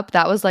growing up,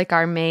 that was like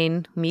our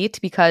main meat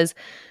because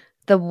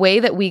the way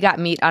that we got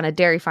meat on a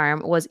dairy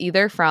farm was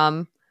either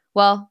from,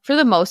 well, for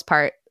the most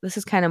part, this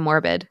is kind of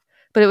morbid,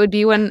 but it would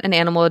be when an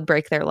animal would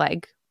break their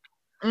leg.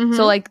 Mm-hmm.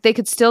 So like they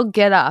could still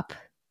get up.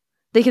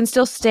 They can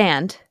still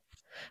stand,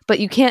 but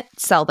you can't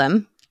sell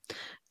them.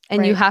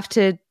 And you have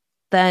to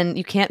then,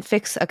 you can't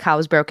fix a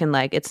cow's broken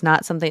leg. It's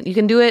not something, you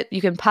can do it. You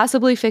can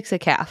possibly fix a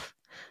calf.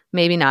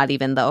 Maybe not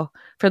even though.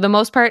 For the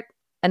most part,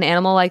 an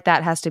animal like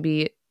that has to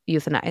be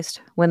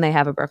euthanized when they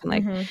have a broken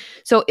leg. Mm-hmm.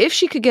 So if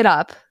she could get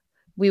up,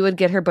 we would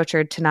get her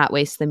butchered to not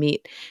waste the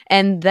meat.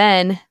 And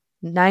then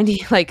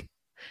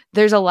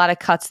there's a lot of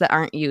cuts that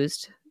aren't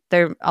used.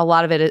 A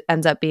lot of it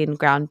ends up being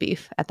ground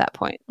beef at that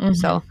point. Mm-hmm.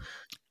 So,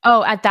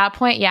 at that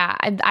point, yeah.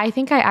 I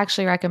think I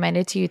actually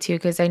recommended to you too,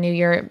 because I knew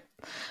your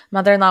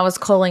mother-in-law was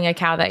culling a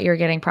cow that you're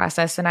getting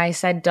processed, and I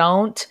said,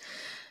 don't.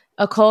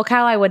 A cull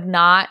cow, I would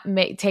not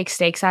take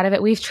steaks out of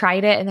it. We've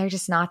tried it, and they're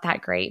just not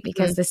that great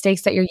because the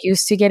steaks that you're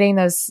used to getting,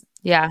 those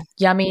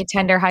yummy,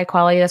 tender, high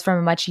quality, that's from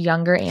a much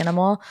younger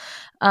animal.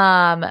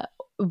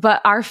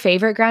 But our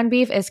favorite ground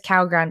beef is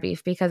cow ground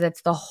beef because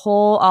it's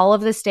all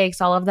of the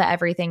steaks, all of the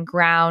everything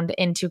ground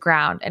into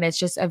ground. And it's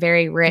just a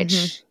very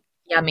rich,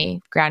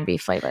 yummy ground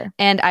beef flavor.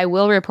 And I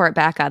will report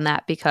back on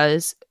that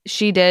because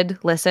she did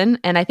listen.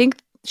 And I think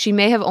she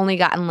may have only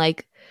gotten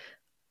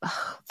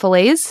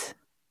fillets.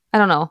 I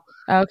don't know.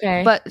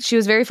 Okay. But she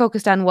was very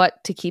focused on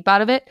what to keep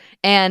out of it.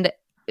 And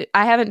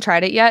I haven't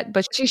tried it yet,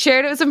 but she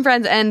shared it with some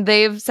friends and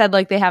they've said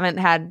they haven't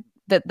had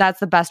that's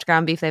the best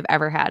ground beef they've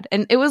ever had.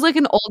 And it was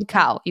an old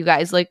cow, you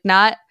guys,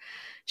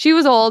 she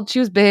was old, she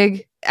was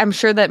big. I'm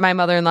sure that my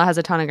mother-in-law has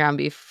a ton of ground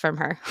beef from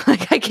her.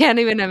 I can't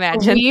even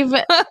imagine. We've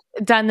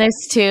done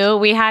this too.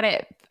 We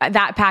had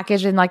that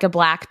package in a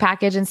black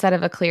package instead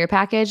of a clear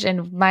package.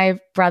 And my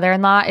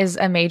brother-in-law is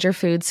a major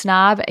food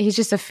snob. He's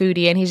just a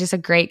foodie and he's just a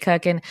great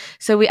cook. And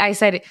so I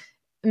said,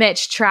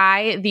 Mitch,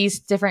 try these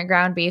different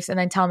ground beefs and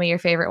then tell me your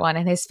favorite one.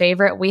 And his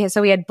favorite, we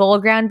had bull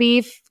ground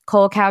beef,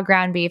 cull cow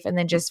ground beef, and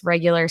then just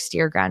regular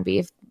steer ground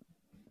beef.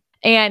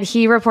 And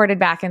he reported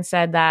back and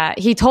said that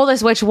he told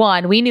us which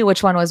one. We knew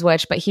which one was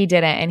which, but he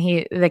didn't.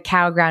 And the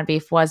cow ground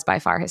beef was by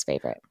far his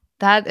favorite.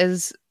 That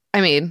is,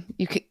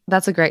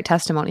 that's a great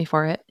testimony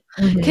for it.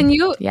 Mm-hmm. Can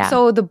you,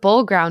 so the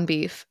bull ground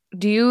beef,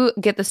 do you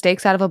get the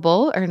steaks out of a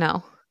bull or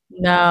no?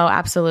 No,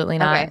 absolutely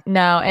not. Okay.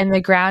 No. And the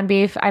ground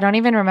beef, I don't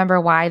even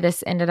remember why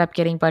this ended up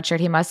getting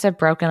butchered. He must have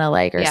broken a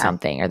leg or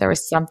something, or there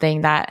was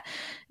something that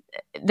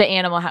the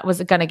animal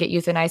was going to get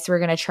euthanized. So we're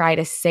going to try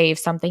to save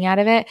something out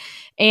of it.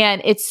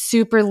 And it's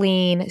super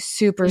lean,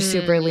 super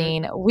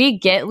lean. We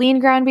get lean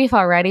ground beef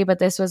already, but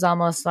this was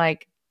almost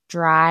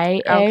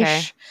dry-ish.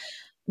 Okay.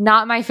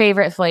 Not my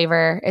favorite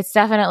flavor. It's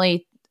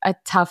definitely a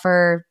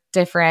tougher,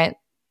 different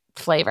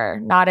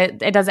flavor.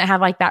 It doesn't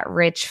have that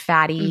rich,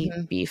 fatty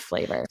beef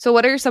flavor. So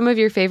what are some of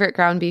your favorite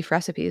ground beef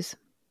recipes?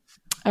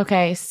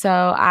 Okay, so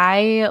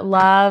I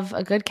love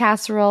a good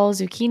casserole,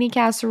 zucchini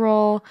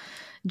casserole,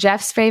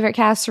 Jeff's favorite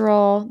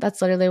casserole.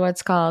 That's literally what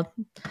it's called.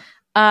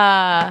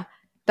 That's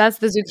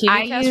the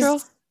zucchini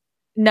casserole?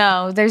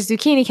 No, there's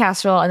zucchini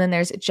casserole and then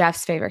there's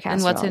Jeff's favorite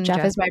casserole. And what's in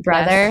Jeff is my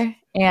brother.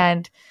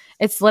 And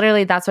it's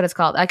literally, that's what it's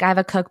called. I have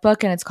a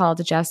cookbook and it's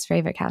called Jeff's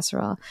favorite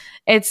casserole.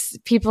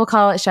 People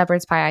call it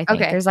shepherd's pie, I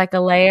think. Okay. There's a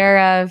layer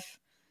of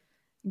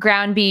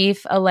ground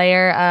beef, a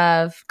layer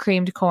of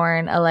creamed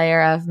corn, a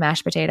layer of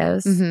mashed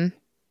potatoes. Mm-hmm.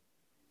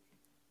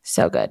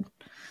 So good.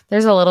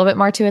 There's a little bit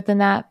more to it than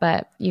that,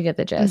 but you get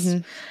the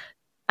gist.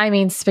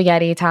 Mm-hmm.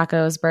 Spaghetti,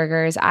 tacos,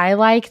 burgers. I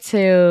like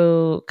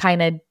to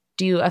kind of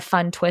do a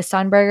fun twist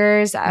on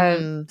burgers.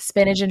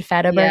 Spinach and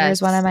feta burger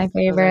is one of my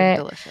favorite.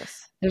 Delicious.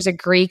 There's a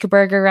Greek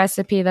burger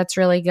recipe that's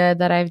really good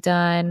that I've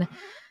done.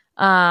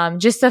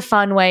 Just a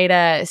fun way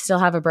to still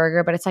have a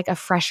burger, but it's a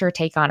fresher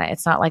take on it.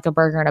 It's not like a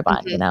burger in a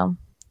bun,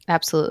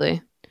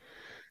 Absolutely.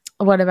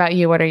 What about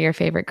you? What are your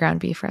favorite ground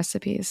beef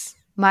recipes?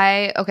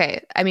 I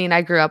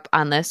grew up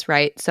on this,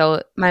 right?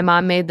 So my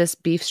mom made this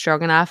beef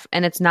stroganoff,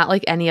 and it's not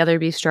like any other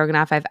beef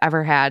stroganoff I've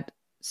ever had.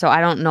 So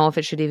I don't know if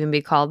it should even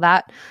be called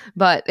that,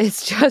 but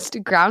it's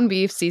just ground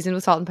beef seasoned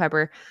with salt and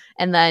pepper.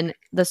 And then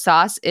the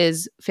sauce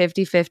is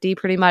 50-50,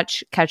 pretty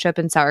much ketchup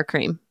and sour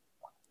cream.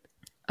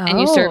 Oh. And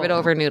you serve it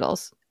over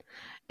noodles.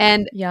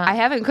 And I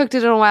haven't cooked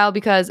it in a while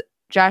because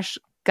Josh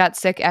got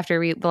sick after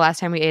the last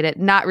time we ate it,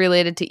 not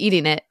related to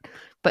eating it,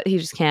 but he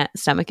just can't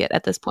stomach it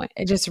at this point.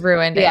 It just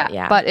ruined it.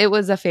 Yeah. But it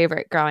was a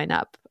favorite growing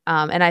up.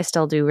 And I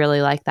still do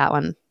really like that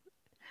one.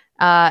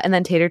 And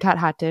then tater tot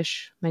hot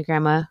dish. My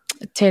grandma.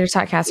 Tater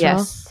tot casserole?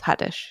 Yes, hot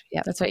dish.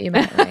 Yeah, that's what you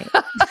meant, right?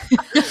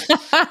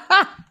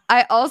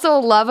 I also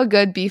love a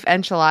good beef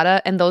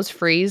enchilada, and those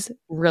freeze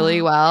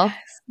really well.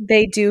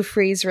 They do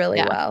freeze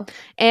really well.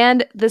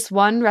 And this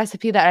one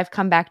recipe that I've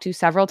come back to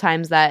several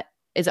times that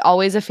is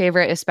always a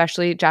favorite,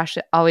 especially Josh,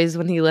 always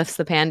when he lifts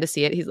the pan to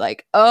see it, he's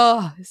like,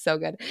 oh, it's so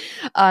good.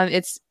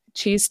 It's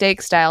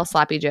cheesesteak style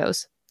sloppy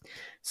joes.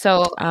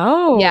 So,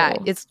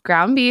 it's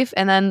ground beef,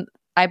 and then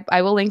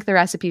I will link the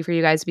recipe for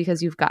you guys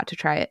because you've got to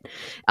try it.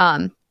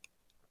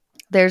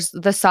 There's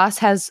the sauce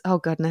has, oh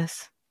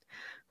goodness,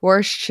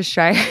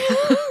 Worcestershire.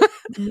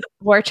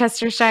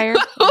 Worcestershire.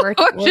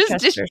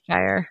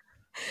 Worcestershire.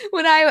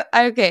 When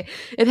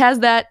it has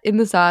that in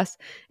the sauce,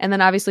 and then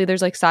obviously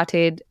there's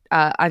sauteed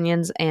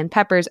onions and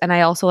peppers, and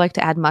I also like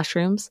to add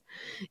mushrooms.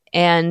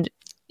 And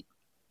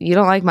you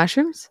don't like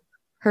mushrooms?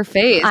 Her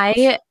face.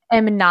 I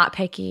am not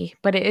picky,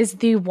 but it is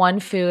the one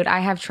food I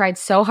have tried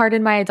so hard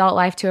in my adult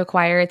life to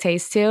acquire a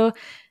taste to,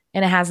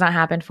 and it has not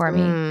happened for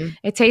me.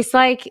 It tastes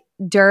like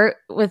dirt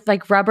with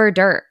like rubber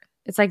dirt.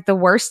 It's like the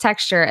worst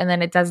texture, and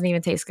then it doesn't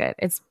even taste good.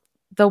 It's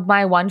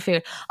my one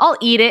food. I'll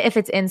eat it if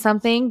it's in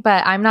something,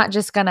 but I'm not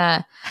just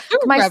gonna.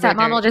 My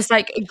stepmom will just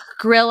like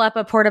grill up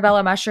a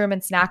portobello mushroom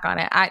and snack on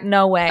it.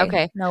 No way.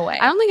 Okay, no way.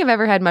 I don't think I've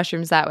ever had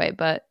mushrooms that way,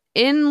 but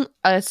in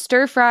a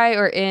stir fry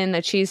or in a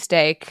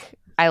cheesesteak,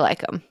 I like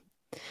them.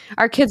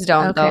 Our kids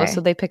don't though,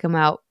 so they pick them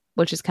out,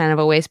 which is kind of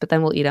a waste. But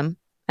then we'll eat them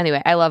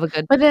anyway. I love a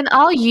good. But then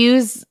I'll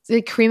use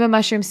the cream of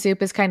mushroom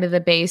soup as kind of the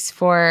base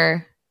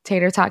for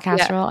tater tot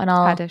casserole, and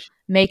I'll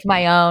make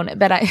my own.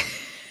 But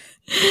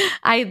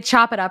I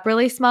chop it up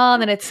really small,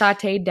 and then it's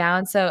sautéed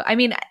down. So I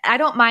mean, I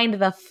don't mind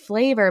the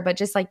flavor, but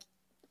just like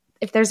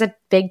if there's a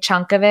big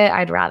chunk of it,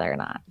 I'd rather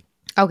not.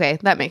 Okay,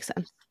 that makes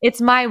sense.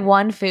 It's my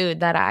one food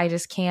that I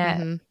just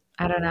can't.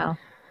 I don't know.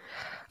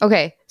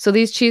 Okay, so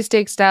these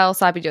cheesesteak style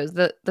sloppy joes,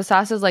 the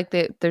sauce is like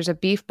there's a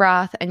beef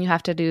broth, and you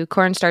have to do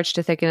cornstarch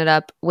to thicken it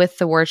up with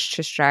the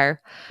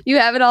Worcestershire. You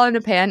have it all in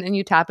a pan, and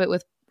you top it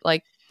with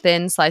like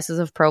thin slices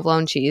of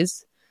provolone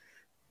cheese.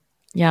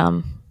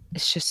 Yum.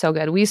 It's just so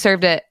good. We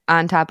served it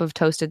on top of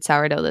toasted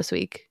sourdough this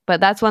week, but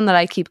that's one that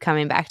I keep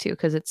coming back to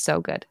because it's so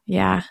good.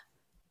 Yeah.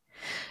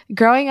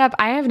 Growing up,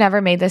 I have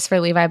never made this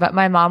for Levi, but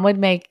my mom would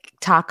make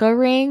taco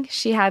ring.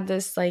 She had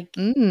this like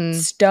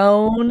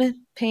stone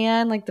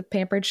pan, like the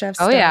Pampered Chef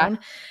stone. Oh, yeah.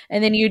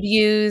 And then you'd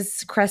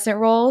use crescent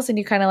rolls, and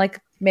you kind of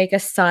like make a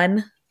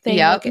sun thing.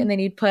 Yep. And then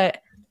you'd put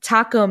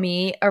taco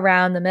meat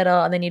around the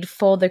middle, and then you'd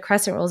fold the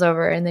crescent rolls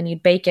over, and then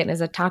you'd bake it as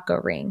a taco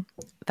ring.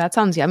 That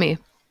sounds yummy.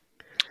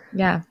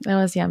 Yeah, it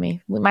was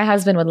yummy. My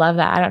husband would love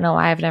that. I don't know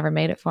why I've never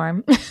made it for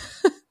him.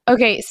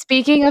 Okay,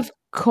 speaking of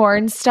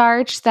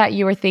cornstarch that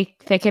you were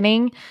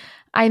thickening,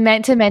 I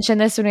meant to mention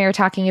this when we were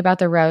talking about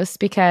the roast,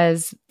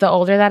 because the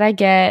older that I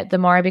get, the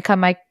more I become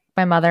my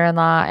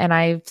mother-in-law, and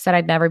I said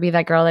I'd never be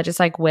that girl that just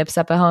like whips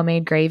up a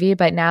homemade gravy,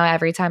 but now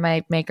every time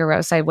I make a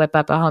roast, I whip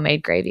up a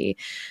homemade gravy.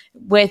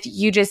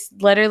 You just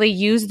literally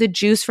use the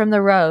juice from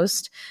the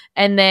roast,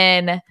 and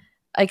then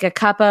like a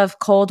cup of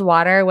cold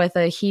water with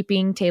a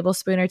heaping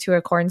tablespoon or two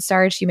of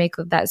cornstarch. You make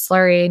that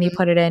slurry and you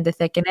put it in to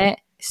thicken it.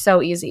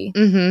 So easy.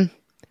 Mm-hmm.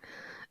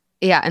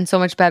 Yeah, and so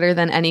much better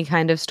than any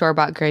kind of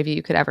store-bought gravy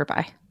you could ever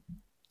buy.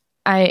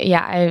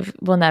 I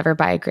will never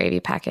buy a gravy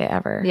packet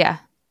ever. Yeah.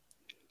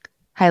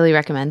 Highly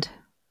recommend.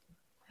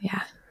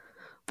 Yeah.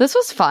 This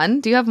was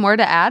fun. Do you have more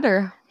to add,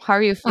 or how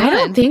are you feeling? I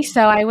don't think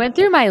so. I went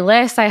through my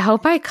list. I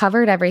hope I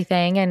covered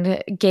everything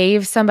and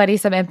gave somebody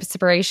some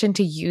inspiration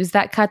to use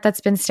that cut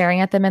that's been staring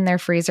at them in their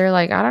freezer.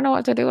 Like, I don't know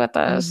what to do with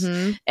this.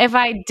 Mm-hmm. If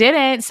I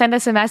didn't, send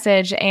us a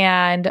message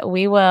and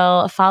we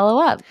will follow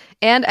up.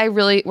 And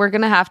we're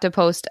going to have to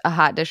post a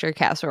hot dish or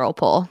casserole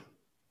poll.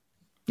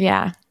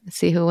 Yeah.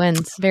 See who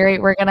wins.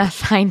 We're going to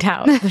find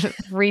out the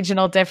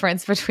regional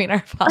difference between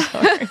our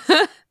followers.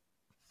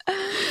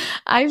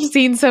 I've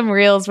seen some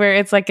reels where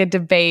it's like a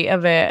debate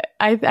of it.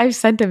 I've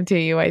sent them to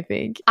you, I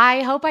think.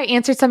 I hope I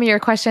answered some of your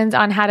questions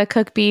on how to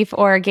cook beef,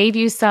 or gave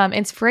you some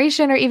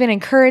inspiration or even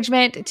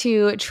encouragement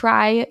to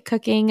try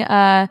cooking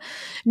a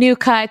new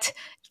cut.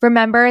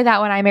 Remember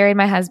that when I married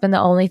my husband, the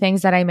only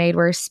things that I made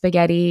were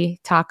spaghetti,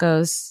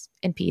 tacos,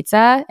 and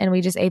pizza, and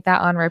we just ate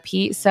that on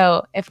repeat.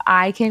 So if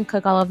I can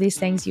cook all of these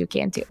things, you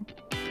can too.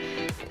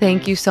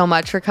 Thank you so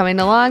much for coming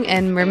along.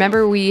 And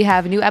remember, we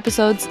have new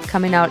episodes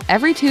coming out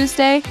every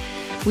Tuesday.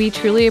 We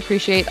truly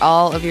appreciate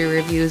all of your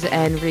reviews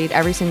and read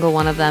every single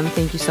one of them.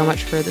 Thank you so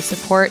much for the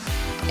support,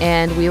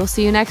 and we will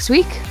see you next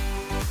week.